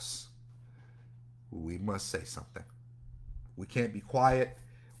false, we must say something. We can't be quiet.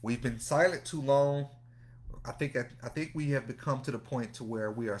 We've been silent too long. I think we have become to the point to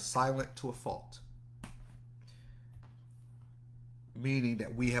where we are silent to a fault. Meaning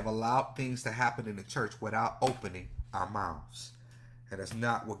that we have allowed things to happen in the church without opening our mouths. And that's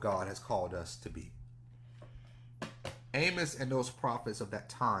not what God has called us to be. Amos and those prophets of that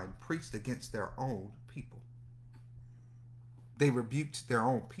time preached against their own people. They rebuked their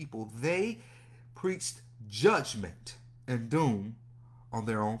own people. They preached judgment and doom on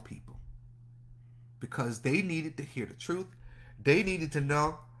their own people, because they needed to hear the truth. They needed to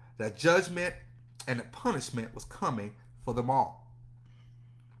know that judgment and the punishment was coming for them all.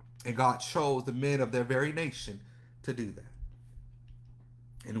 And God chose the men of their very nation to do that.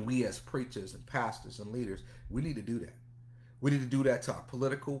 And we as preachers and pastors and leaders, we need to do that. We need to do that to our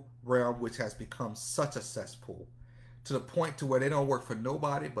political realm, which has become such a cesspool, to the point to where they don't work for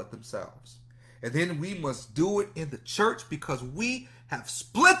nobody but themselves. And then we must do it in the church, because we have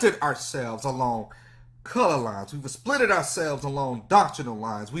splintered ourselves along color lines. We've splintered ourselves along doctrinal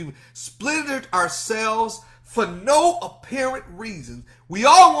lines. We've splintered ourselves for no apparent reason. We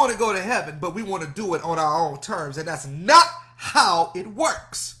all want to go to heaven, but we want to do it on our own terms, and that's not how it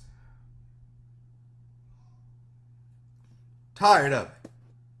works. Tired of it.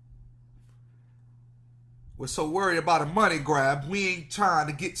 We're so worried about a money grab, we ain't trying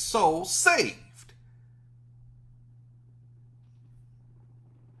to get souls saved.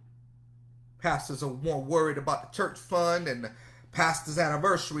 Pastors are more worried about the church fund and the pastor's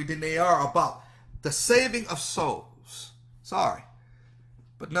anniversary than they are about the saving of souls. Sorry.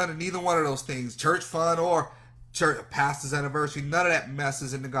 But neither one of those things, church fund or church pastor's anniversary, none of that mess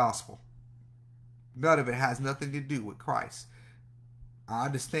is in the gospel. None of it has nothing to do with Christ. I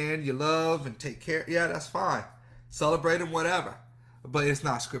understand you love and take care. Yeah, that's fine. Celebrate and whatever. But it's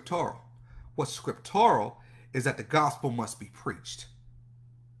not scriptural. What's scriptural is that the gospel must be preached.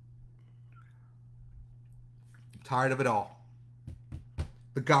 I'm tired of it all.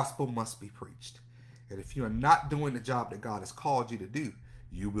 The gospel must be preached. And if you are not doing the job that God has called you to do,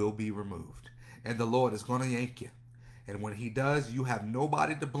 you will be removed. And the Lord is going to yank you. And when he does, you have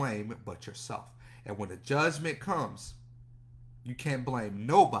nobody to blame but yourself. And when the judgment comes, you can't blame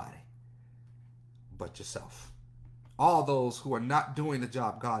nobody but yourself. All those who are not doing the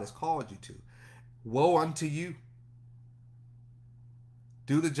job God has called you to, woe unto you.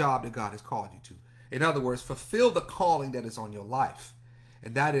 Do the job that God has called you to. In other words, fulfill the calling that is on your life.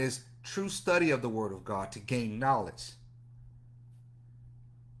 And that is true study of the Word of God to gain knowledge.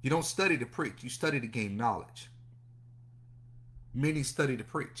 You don't study to preach. You study to gain knowledge. Many study to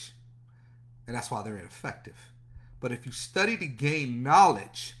preach. And that's why they're ineffective. But if you study to gain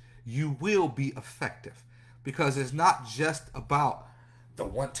knowledge, you will be effective. Because it's not just about the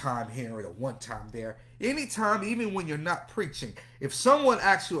one time here or the one time there. Anytime, even when you're not preaching, if someone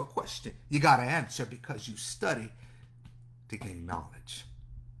asks you a question, you got to answer because you study to gain knowledge.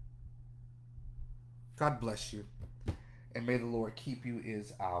 God bless you. And may the Lord keep you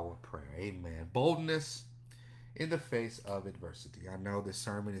is our prayer. Amen. Boldness in the face of adversity. I know this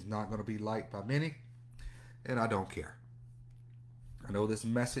sermon is not going to be liked by many, and I don't care. I know this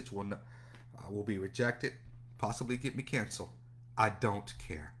message will be rejected, possibly get me canceled. I don't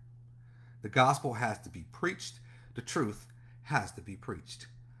care. The gospel has to be preached. The truth has to be preached.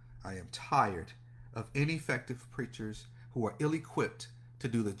 I am tired of ineffective preachers who are ill-equipped to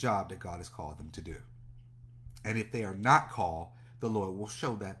do the job that God has called them to do. And if they are not called, the Lord will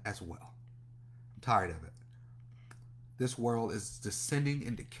show that as well. I'm tired of it. This world is descending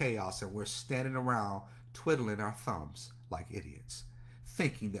into chaos, and we're standing around twiddling our thumbs like idiots,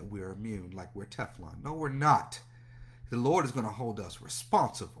 thinking that we're immune, like we're Teflon. No, we're not. The Lord is going to hold us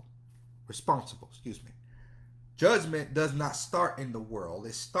responsible. Judgment does not start in the world.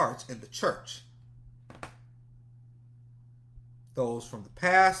 It starts in the church. Those from the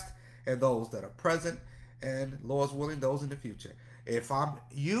past and those that are present, and Lord's willing, those in the future. If I'm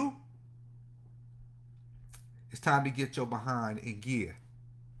you, it's time to get your behind in gear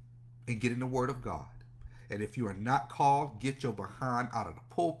and get in the Word of God. And if you are not called, get your behind out of the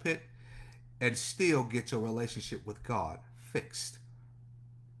pulpit and still get your relationship with God fixed.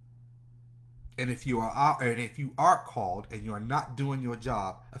 And if you are called and you are not doing your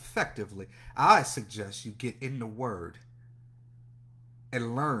job effectively, I suggest you get in the Word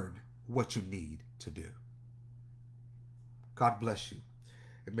and learn what you need to do. God bless you.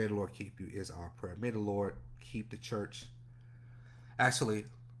 And may the Lord keep you is our prayer. May the Lord keep the church. Actually,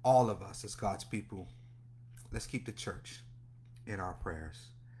 all of us as God's people, let's keep the church in our prayers.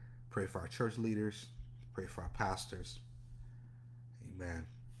 Pray for our church leaders. Pray for our pastors. Amen.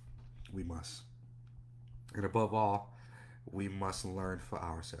 We must. And above all, we must learn for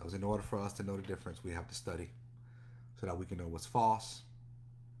ourselves. In order for us to know the difference, we have to study so that we can know what's false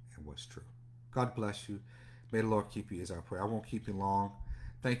and what's true. God bless you. May the Lord keep you is our prayer. I won't keep you long.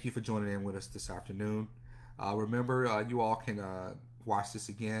 Thank you for joining in with us this afternoon. Remember, you all can watch this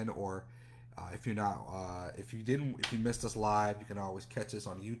again, or if you missed us live, you can always catch us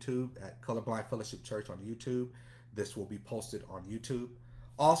on YouTube at Colorblind Fellowship Church on YouTube. This will be posted on YouTube.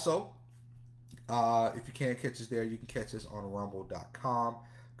 Also, if you can't catch us there, you can catch us on rumble.com.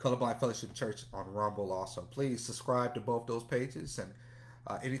 Colorblind Fellowship Church on Rumble also. Please subscribe to both those pages, and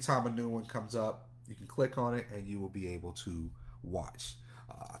anytime a new one comes up, you can click on it and you will be able to watch.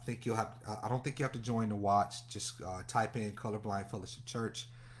 I don't think you have to join to watch. Just type in Colorblind Fellowship Church.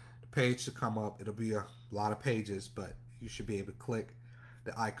 The page should come up. It'll be a lot of pages, but you should be able to click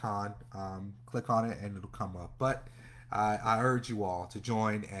the icon, click on it, and it'll come up. But I urge you all to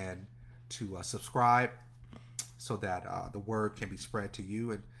join and to subscribe so that the word can be spread to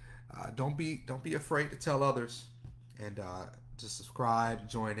you. And don't be afraid to tell others, and to subscribe,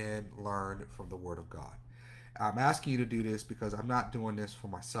 join in, learn from the Word of God. I'm asking you to do this because I'm not doing this for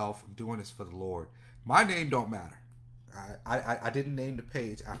myself. I'm doing this for the Lord. My name don't matter. I didn't name the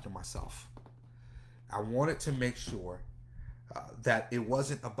page after myself. I wanted to make sure that it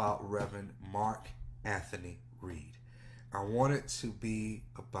wasn't about Reverend Mark Anthony Reed. I want it to be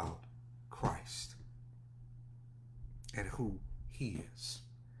about Christ and who He is.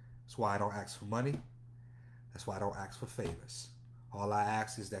 That's why I don't ask for money. That's why I don't ask for favors. All I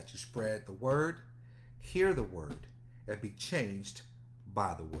ask is that you spread the word hear the word, and be changed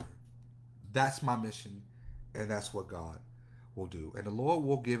by the word. That's my mission, and that's what God will do. And the Lord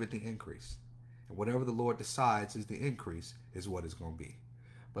will give it the increase. And whatever the Lord decides is the increase is what it's going to be.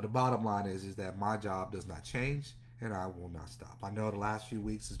 But the bottom line is that my job does not change, and I will not stop. I know the last few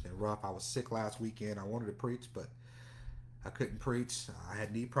weeks has been rough. I was sick last weekend. I wanted to preach, but I couldn't preach. I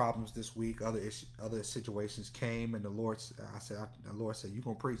had knee problems this week. Other situations came, and the Lord said, "You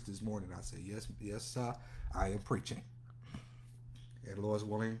gonna preach this morning?" I said, "Yes, sir. I am preaching." And the Lord's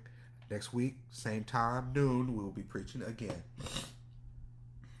willing, next week, same time, noon, we will be preaching again.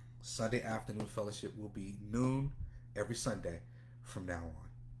 Sunday afternoon fellowship will be noon every Sunday from now on.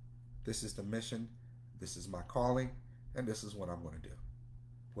 This is the mission. This is my calling, and this is what I'm going to do.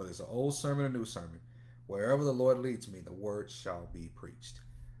 Whether it's an old sermon or new sermon, wherever the Lord leads me, the word shall be preached.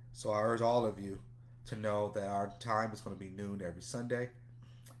 So I urge all of you to know that our time is going to be noon every Sunday,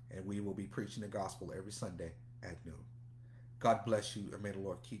 and we will be preaching the gospel every Sunday at noon. God bless you, and may the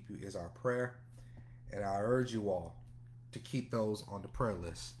Lord keep you is our prayer. And I urge you all to keep those on the prayer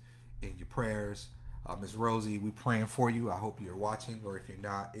list in your prayers. Ms. Rosie, we're praying for you. I hope you're watching, or if you're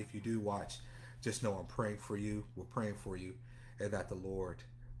not, if you do watch, just know I'm praying for you. We're praying for you, and that the Lord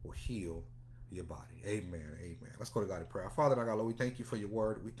will heal your body. Amen. Amen. Let's go to God in prayer. Father, God, Lord, we thank you for your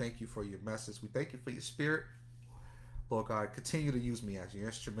word. We thank you for your message. We thank you for your spirit. Lord God, continue to use me as your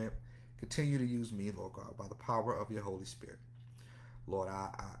instrument. Continue to use me, Lord God, by the power of your Holy Spirit. Lord, I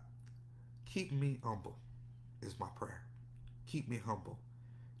keep me humble is my prayer. Keep me humble.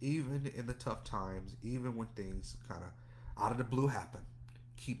 Even in the tough times, even when things kind of out of the blue happen,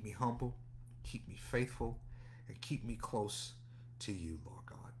 keep me humble, keep me faithful, and keep me close to you, Lord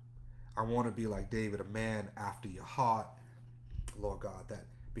God. I want to be like David, a man after your heart, Lord God, that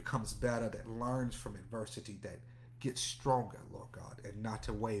becomes better, that learns from adversity, that gets stronger, Lord God, and not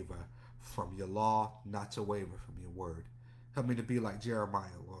to waver from your law, not to waver from your word. Help me to be like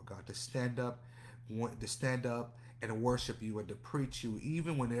Jeremiah, Lord God, to stand up and worship you and to preach you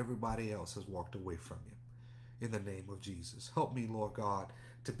even when everybody else has walked away from you. In the name of Jesus. Help me, Lord God,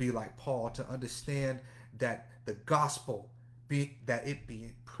 to be like Paul, to understand that the gospel, that it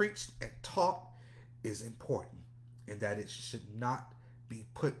being preached and taught is important, and that it should not be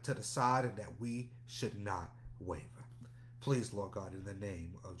put to the side, and that we should not waver. Please, Lord God, in the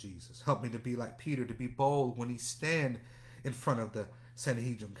name of Jesus, help me to be like Peter, to be bold when he stand in front of the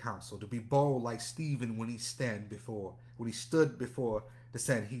Sanhedrin council, to be bold like Stephen when he stood before the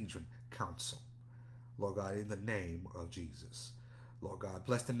Sanhedrin council. Lord God, in the name of Jesus. Lord God,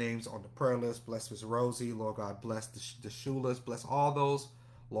 bless the names on the prayer list. Bless Miss Rosie. Lord God, bless the Shulas. Bless all those,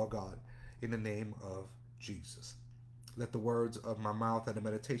 Lord God, in the name of Jesus. Let the words of my mouth and the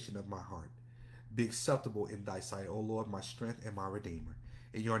meditation of my heart be acceptable in thy sight, O Lord, my strength and my redeemer.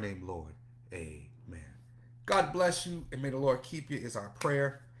 In your name, Lord, amen. God bless you, and may the Lord keep you is our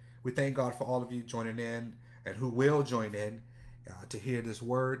prayer. We thank God for all of you joining in and who will join in to hear this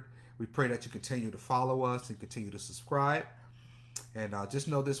word. We pray that you continue to follow us and continue to subscribe. And just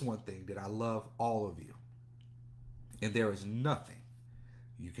know this one thing, that I love all of you, and there is nothing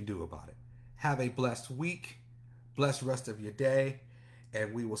you can do about it. Have a blessed week, blessed rest of your day,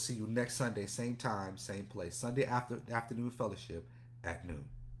 and we will see you next Sunday, same time, same place, Sunday afternoon fellowship at noon.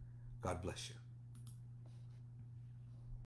 God bless you.